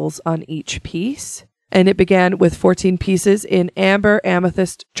petals on each piece. And it began with 14 pieces in amber,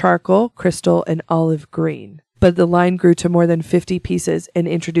 amethyst, charcoal, crystal, and olive green. But the line grew to more than 50 pieces and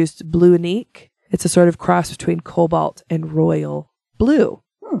introduced blue unique. It's a sort of cross between cobalt and royal blue.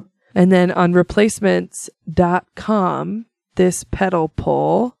 And then on replacements.com, this petal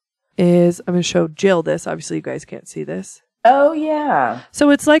pull is, I'm going to show Jill this. Obviously, you guys can't see this. Oh, yeah. So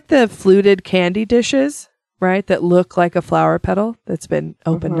it's like the fluted candy dishes, right, that look like a flower petal that's been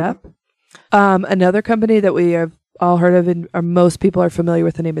opened up. Another company that we have all heard of and most people are familiar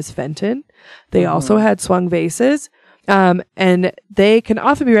with, the name is Fenton. They also had swung vases. And they can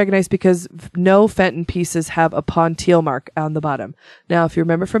often be recognized because no Fenton pieces have a pontile mark on the bottom. Now, if you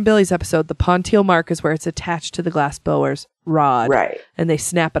remember from Billy's episode, the pontile mark is where it's attached to the glass blower's rod. Right. And they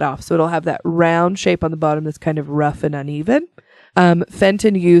snap it off. So it'll have that round shape on the bottom that's kind of rough and uneven.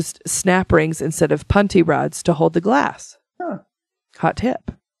 Fenton used snap rings instead of punty rods to hold the glass. Huh. Hot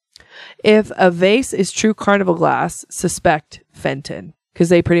tip. If a vase is true carnival glass, suspect Fenton. Because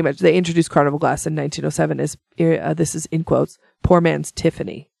they introduced carnival glass in 1907 as, this is in quotes, poor man's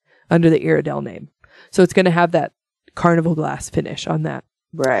Tiffany, under the Iredell name. So it's going to have that carnival glass finish on that.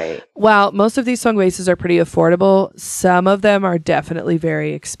 Right. While most of these swung vases are pretty affordable, some of them are definitely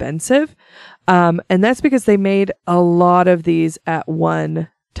very expensive. And that's because they made a lot of these at one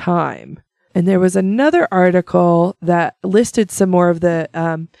time. And there was another article that listed some more of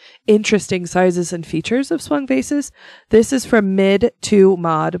the interesting sizes and features of swung vases. This is from Mid to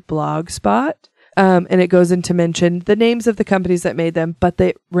Mod Blogspot. And it goes into mention the names of the companies that made them, but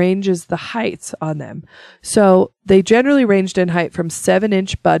it ranges the heights on them. So they generally ranged in height from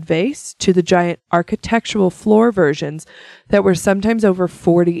 7-inch bud vase to the giant architectural floor versions that were sometimes over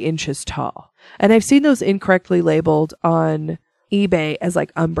 40 inches tall. And I've seen those incorrectly labeled on eBay as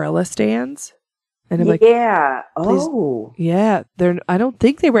like umbrella stands. And I'm like, yeah. Please. Oh, yeah. I don't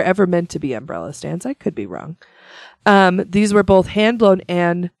think they were ever meant to be umbrella stands. I could be wrong. These were both hand blown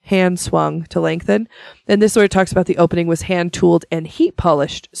and hand swung to lengthen. And this where it talks about the opening was hand tooled and heat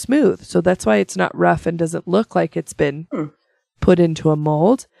polished smooth. So that's why it's not rough and doesn't look like it's been put into a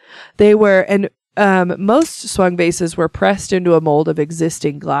mold. They were, and most swung vases were pressed into a mold of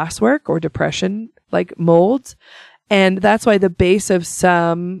existing glasswork or depression like molds. And that's why the base of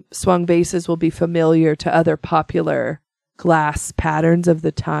some swung vases will be familiar to other popular glass patterns of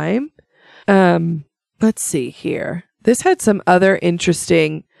the time. Let's see here. This had some other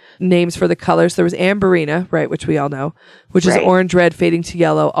interesting names for the colors. There was amberina, right, which we all know, which is orange, red, fading to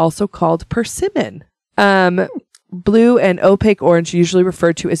yellow, also called persimmon. Blue and opaque orange usually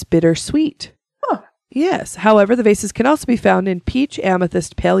referred to as bittersweet. Huh. Yes. However, the vases can also be found in peach,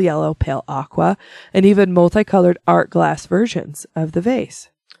 amethyst, pale yellow, pale aqua, and even multicolored art glass versions of the vase.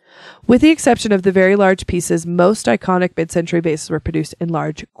 With the exception of the very large pieces, most iconic mid-century vases were produced in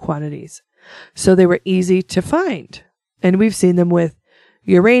large quantities. So they were easy to find. And we've seen them with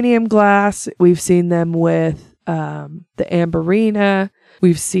uranium glass. We've seen them with the amberina.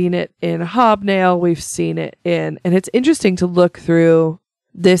 We've seen it in hobnail. We've seen it in, and it's interesting to look through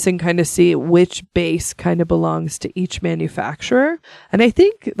this and kind of see which base kind of belongs to each manufacturer. And I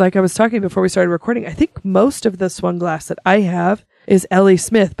think, like I was talking before we started recording, I think most of the swung glass that I have is L.E.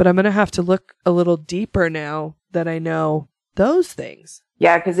 Smith, but I'm going to have to look a little deeper now that I know those things.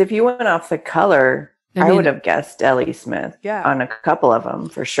 Yeah, because if you went off the color, I would have guessed L.E. Smith on a couple of them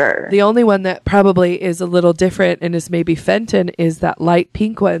for sure. The only one that probably is a little different and is maybe Fenton is that light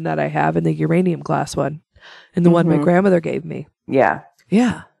pink one that I have and the uranium glass one and the one my grandmother gave me. Yeah.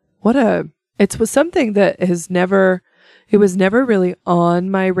 Yeah. It was something that it was never really on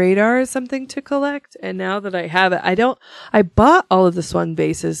my radar as something to collect. And now that I have it, I bought all of the swung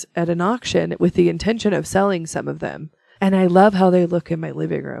vases at an auction with the intention of selling some of them. And I love how they look in my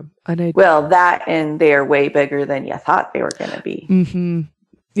living room. Well, that and they're way bigger than you thought they were going to be. Mm-hmm.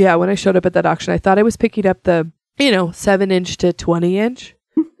 Yeah, when I showed up at that auction, I thought I was picking up the, 7-inch to 20-inch.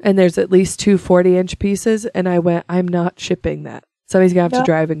 And there's at least 2 40-inch pieces. And I went, I'm not shipping that. Somebody's going to have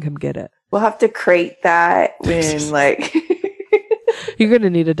to drive and come get it. We'll have to crate that when, You're going to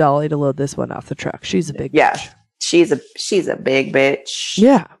need a dolly to load this one off the truck. She's a big bitch. She's a big bitch.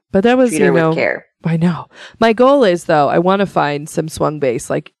 Yeah, but that was, Treat her with care. I know. My goal is, though, I want to find some swung vase,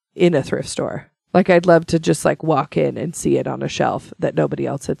 in a thrift store. I'd love to just, walk in and see it on a shelf that nobody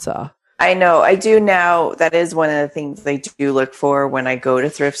else had saw. I know. I do now. That is one of the things I do look for when I go to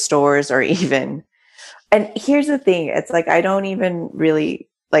thrift stores or even... And here's the thing. It's I don't even really...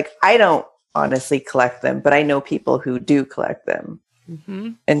 I don't honestly collect them, but I know people who do collect them. Mm-hmm.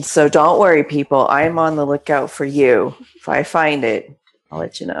 And so don't worry, people. I'm on the lookout for you. If I find it, I'll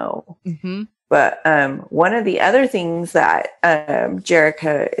let you know. Mm-hmm. But one of the other things that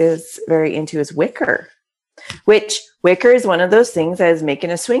Jerrica is very into is wicker, which wicker is one of those things that is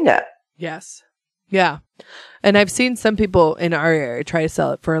making a swing up. Yes. Yeah. And I've seen some people in our area try to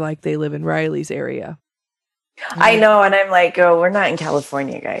sell it for they live in Riley's area. I know. And I'm we're not in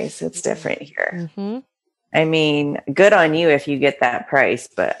California, guys. It's different here. Mm-hmm. I mean, good on you if you get that price,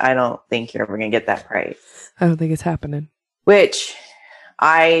 but I don't think you're ever going to get that price. I don't think it's happening. Which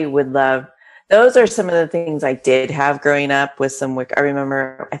I would love. Those are some of the things I did have growing up with some wicker. I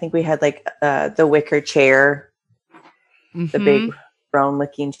remember, I think we had the wicker chair, the big brown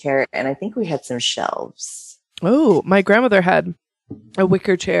looking chair. And I think we had some shelves. Oh, my grandmother had a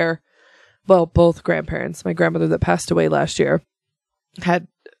wicker chair. Well, both grandparents. My grandmother that passed away last year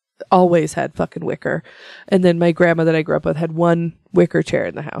always had fucking wicker. And then my grandma that I grew up with had one wicker chair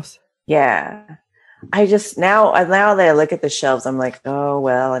in the house. Yeah. I just now that I look at the shelves, I'm like, oh,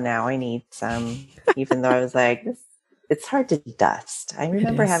 well, and now I need some, even though I was like, it's hard to dust. I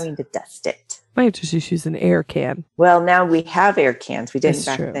remember having to dust it. Might just use an air can. Well, now we have air cans. We didn't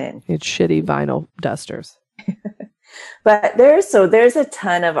back then. It's shitty vinyl dusters. But there's a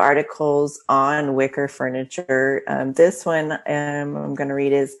ton of articles on wicker furniture. This one I'm going to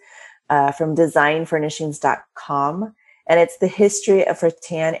read is from designfurnishings.com, and it's the history of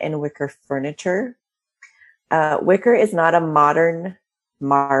rattan and wicker furniture. Wicker is not a modern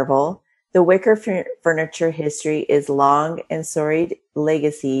marvel. The wicker furniture history is long and storied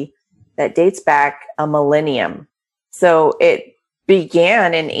legacy that dates back a millennium. So it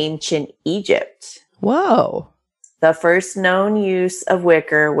began in ancient Egypt. Whoa. The first known use of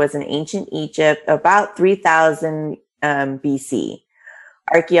wicker was in ancient Egypt about 3000 BC.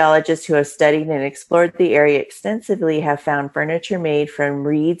 Archaeologists who have studied and explored the area extensively have found furniture made from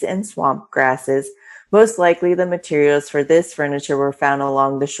reeds and swamp grasses. Most likely the materials for this furniture were found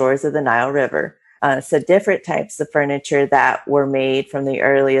along the shores of the Nile River. So different types of furniture that were made from the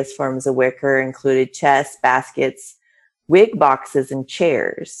earliest forms of wicker included chests, baskets, wig boxes, and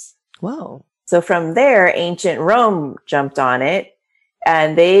chairs. Whoa. So from there, ancient Rome jumped on it,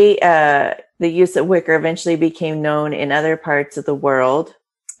 and the use of wicker eventually became known in other parts of the world.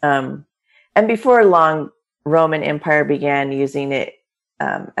 And before long, Roman Empire began using it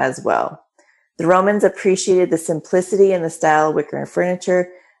as well. The Romans appreciated the simplicity and the style of wicker and furniture.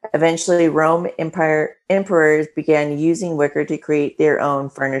 Eventually, Rome emperors began using wicker to create their own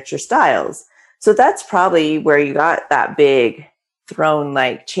furniture styles. So that's probably where you got that big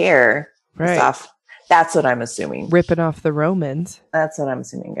throne-like chair. Right. That's what I'm assuming. Ripping off the Romans. That's what I'm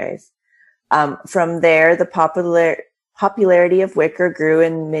assuming, guys. From there, the popularity of wicker grew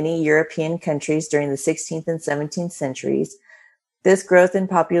in many European countries during the 16th and 17th centuries. This growth in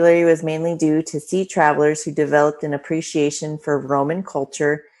popularity was mainly due to sea travelers who developed an appreciation for Roman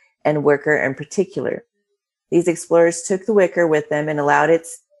culture and wicker in particular. These explorers took the wicker with them and allowed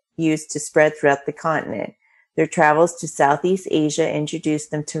its use to spread throughout the continent. Their travels to Southeast Asia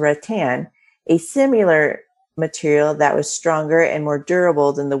introduced them to rattan, a similar material that was stronger and more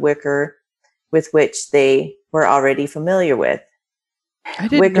durable than the wicker with which they were already familiar with. I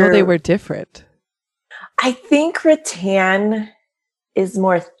didn't know they were different. I think rattan is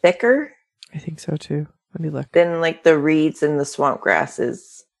more thicker. I think so too. Let me look. Than like the reeds and the swamp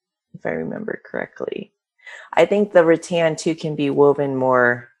grasses, if I remember correctly. I think the rattan too can be woven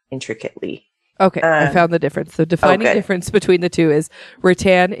more intricately. Okay, I found the difference. The defining difference between the two is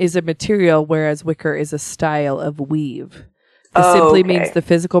rattan is a material, whereas wicker is a style of weave. This simply means the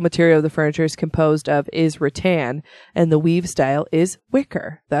physical material the furniture is composed of is rattan, and the weave style is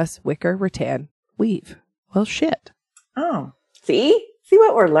wicker. Thus, wicker, rattan, weave. Well, shit. Oh, see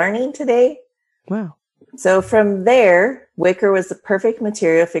what we're learning today? Wow. So from there, wicker was the perfect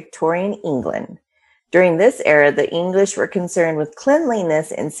material for Victorian England. During this era, the English were concerned with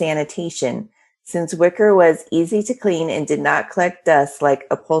cleanliness and sanitation. Since wicker was easy to clean and did not collect dust like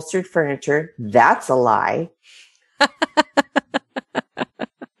upholstered furniture, that's a lie.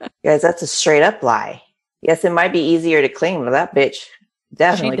 Guys, that's a straight up lie. Yes, it might be easier to clean, but that bitch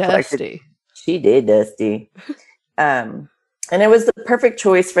definitely collected. She did dusty. And it was the perfect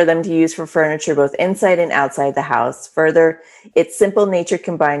choice for them to use for furniture both inside and outside the house. Further, its simple nature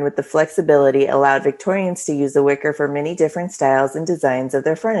combined with the flexibility allowed Victorians to use the wicker for many different styles and designs of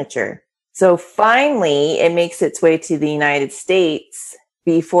their furniture. So finally, it makes its way to the United States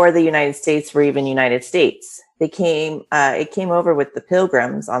before the United States were even United States. It came over with the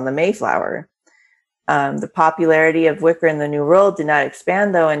Pilgrims on the Mayflower. The popularity of wicker in the New World did not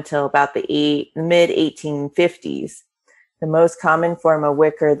expand, though, until about the mid-1850s. The most common form of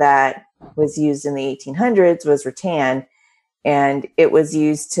wicker that was used in the 1800s was rattan, and it was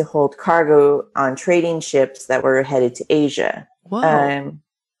used to hold cargo on trading ships that were headed to Asia. Whoa.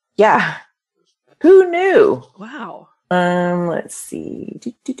 Yeah. Who knew? Wow. Let's see.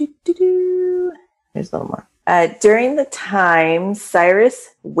 There's a little more. During the time, Cyrus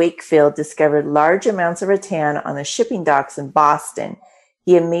Wakefield discovered large amounts of rattan on the shipping docks in Boston.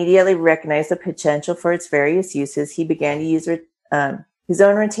 He immediately recognized the potential for its various uses. He began to use his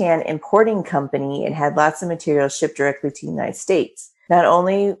own rattan importing company and had lots of material shipped directly to the United States. Not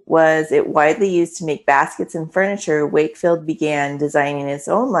only was it widely used to make baskets and furniture, Wakefield began designing his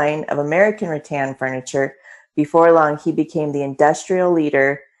own line of American rattan furniture. Before long, he became the industrial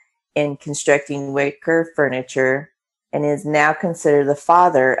leader in constructing wicker furniture and is now considered the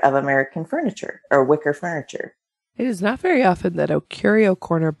father of American furniture or wicker furniture. It is not very often that a curio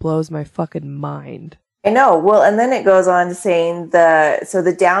corner blows my fucking mind. I know. Well, and then it goes on to saying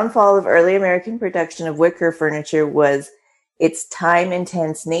the downfall of early American production of wicker furniture was its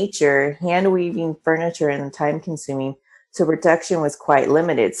time-intense nature, hand-weaving furniture and time-consuming, so production was quite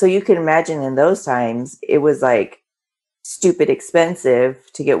limited. So you can imagine in those times, it was like stupid expensive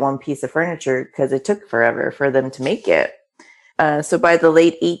to get one piece of furniture because it took forever for them to make it. So by the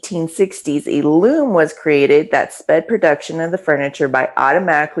late 1860s, a loom was created that sped production of the furniture by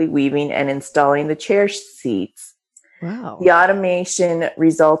automatically weaving and installing the chair seats. Wow. The automation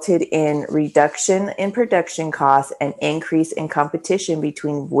resulted in reduction in production costs and increase in competition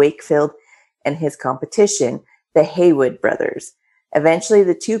between Wakefield and his competition, the Haywood brothers. Eventually,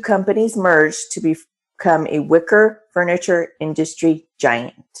 the two companies merged to become a wicker furniture industry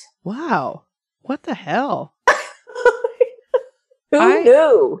giant. Wow. What the hell? Who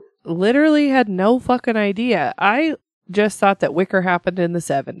knew? Literally had no fucking idea. I just thought that wicker happened in the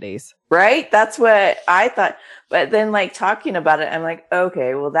 70s. Right? That's what I thought. But then like talking about it, I'm like,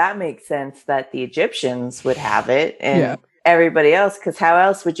 okay, well that makes sense that the Egyptians would have it and everybody else, because how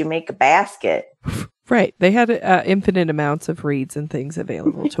else would you make a basket? Right. They had infinite amounts of reeds and things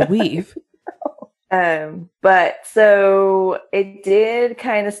available to weave. But so it did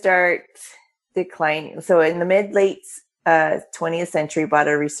kind of start declining. So in the mid-late 20th century brought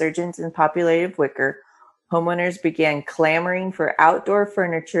a resurgence in popularity of wicker. Homeowners began clamoring for outdoor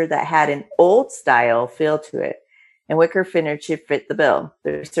furniture that had an old style feel to it, and wicker furniture fit the bill.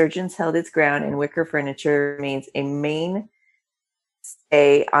 The resurgence held its ground, and wicker furniture remains a mainstay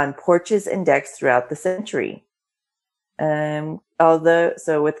on porches and decks throughout the century.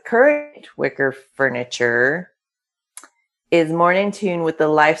 With current wicker furniture is more in tune with the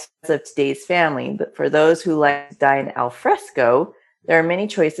lifestyles of today's family. But for those who like to dine al fresco, there are many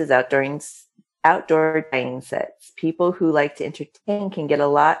choices outdoor dining sets. People who like to entertain can get a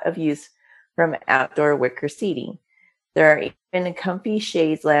lot of use from outdoor wicker seating. There are even comfy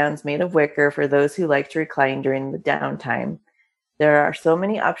chaise lounges made of wicker for those who like to recline during the downtime. There are so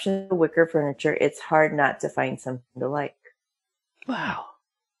many options of wicker furniture, it's hard not to find something to like. Wow.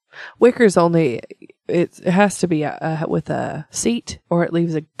 Wicker's only, it has to be with a seat, or it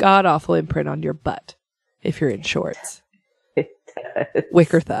leaves a god-awful imprint on your butt if you're in shorts. It does.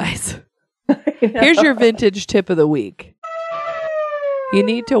 Wicker thighs. Here's your vintage tip of the week. You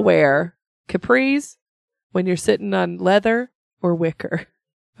need to wear capris when you're sitting on leather or wicker.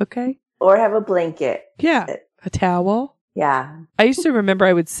 Okay? Or have a blanket. Yeah. A towel. Yeah. I used to remember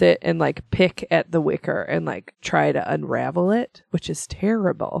I would sit and like pick at the wicker and like try to unravel it, which is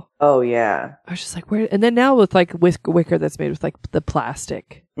terrible. Oh, yeah. I was just like, where? And then now with like wicker that's made with like the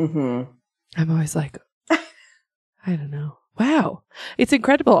plastic. Mm-hmm. I'm always like, I don't know. Wow. It's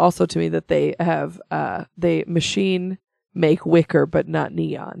incredible also to me that they have, they machine make wicker, but not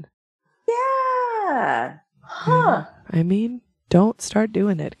neon. Yeah. Huh. I mean, don't start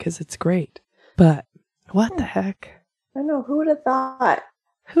doing it because it's great. But what the heck? I know. Who would have thought?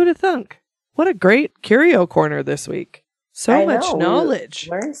 Who'd have thunk? What a great curio corner this week. So much knowledge.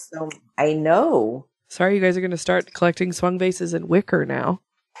 Learn so. I know. Sorry, you guys are going to start collecting swung vases and wicker now.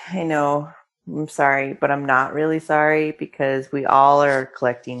 I know. I'm sorry, but I'm not really sorry because we all are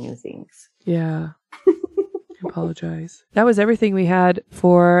collecting new things. Yeah. I apologize. That was everything we had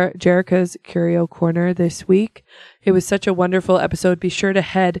for Jerrica's Curio Corner this week. It was such a wonderful episode. Be sure to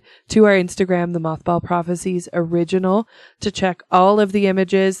head to our Instagram, The Mothball Prophecies Original, to check all of the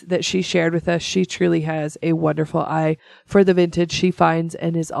images that she shared with us. She truly has a wonderful eye for the vintage she finds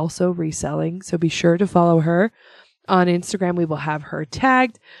and is also reselling. So be sure to follow her on Instagram. We will have her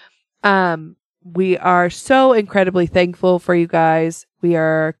tagged. We are so incredibly thankful for you guys. We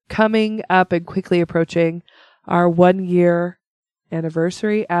are coming up and quickly approaching our 1 year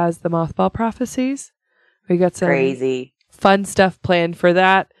anniversary as the Mothball Prophecies. We got some crazy fun stuff planned for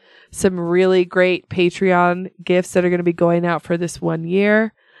that. Some really great Patreon gifts that are going to be going out for this 1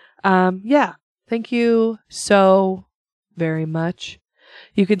 year. Thank you so very much.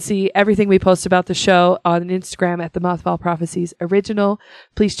 You can see everything we post about the show on Instagram at The Mothball Prophecies Original.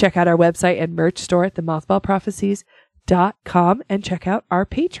 Please check out our website and merch store at themothballprophecies.com and check out our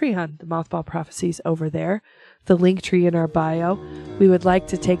Patreon, The Mothball Prophecies, over there. The link tree in our bio. We would like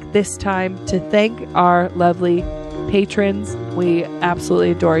to take this time to thank our lovely patrons. We absolutely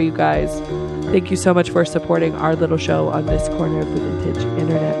adore you guys. Thank you so much for supporting our little show on this corner of the vintage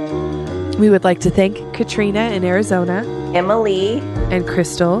internet. We would like to thank Katrina in Arizona, Emily, and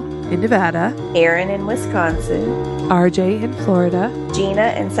Crystal in Nevada, Aaron in Wisconsin, RJ in Florida,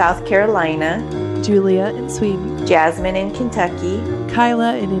 Gina in South Carolina, Julia in Sweden, Jasmine in Kentucky,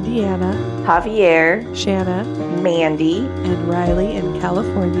 Kyla in Indiana, Javier, Shanna, Mandy, and Riley in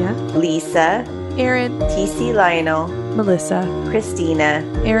California, Lisa, Aaron, TC Lionel, Melissa, Christina,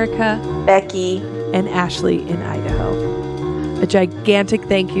 Erica, Becky, and Ashley in Idaho. A gigantic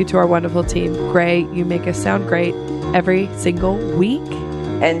thank you to our wonderful team. Gray, you make us sound great every single week.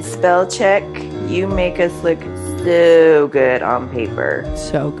 And spell check, you make us look so good on paper.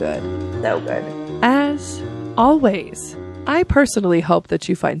 So good. So good. As always, I personally hope that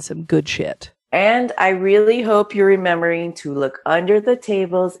you find some good shit. And I really hope you're remembering to look under the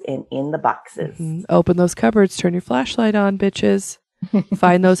tables and in the boxes. Mm-hmm. Open those cupboards, turn your flashlight on, bitches.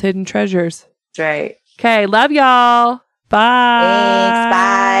 Find those hidden treasures. That's right. Okay, love y'all. Bye. Thanks.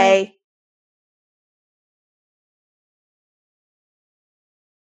 Bye.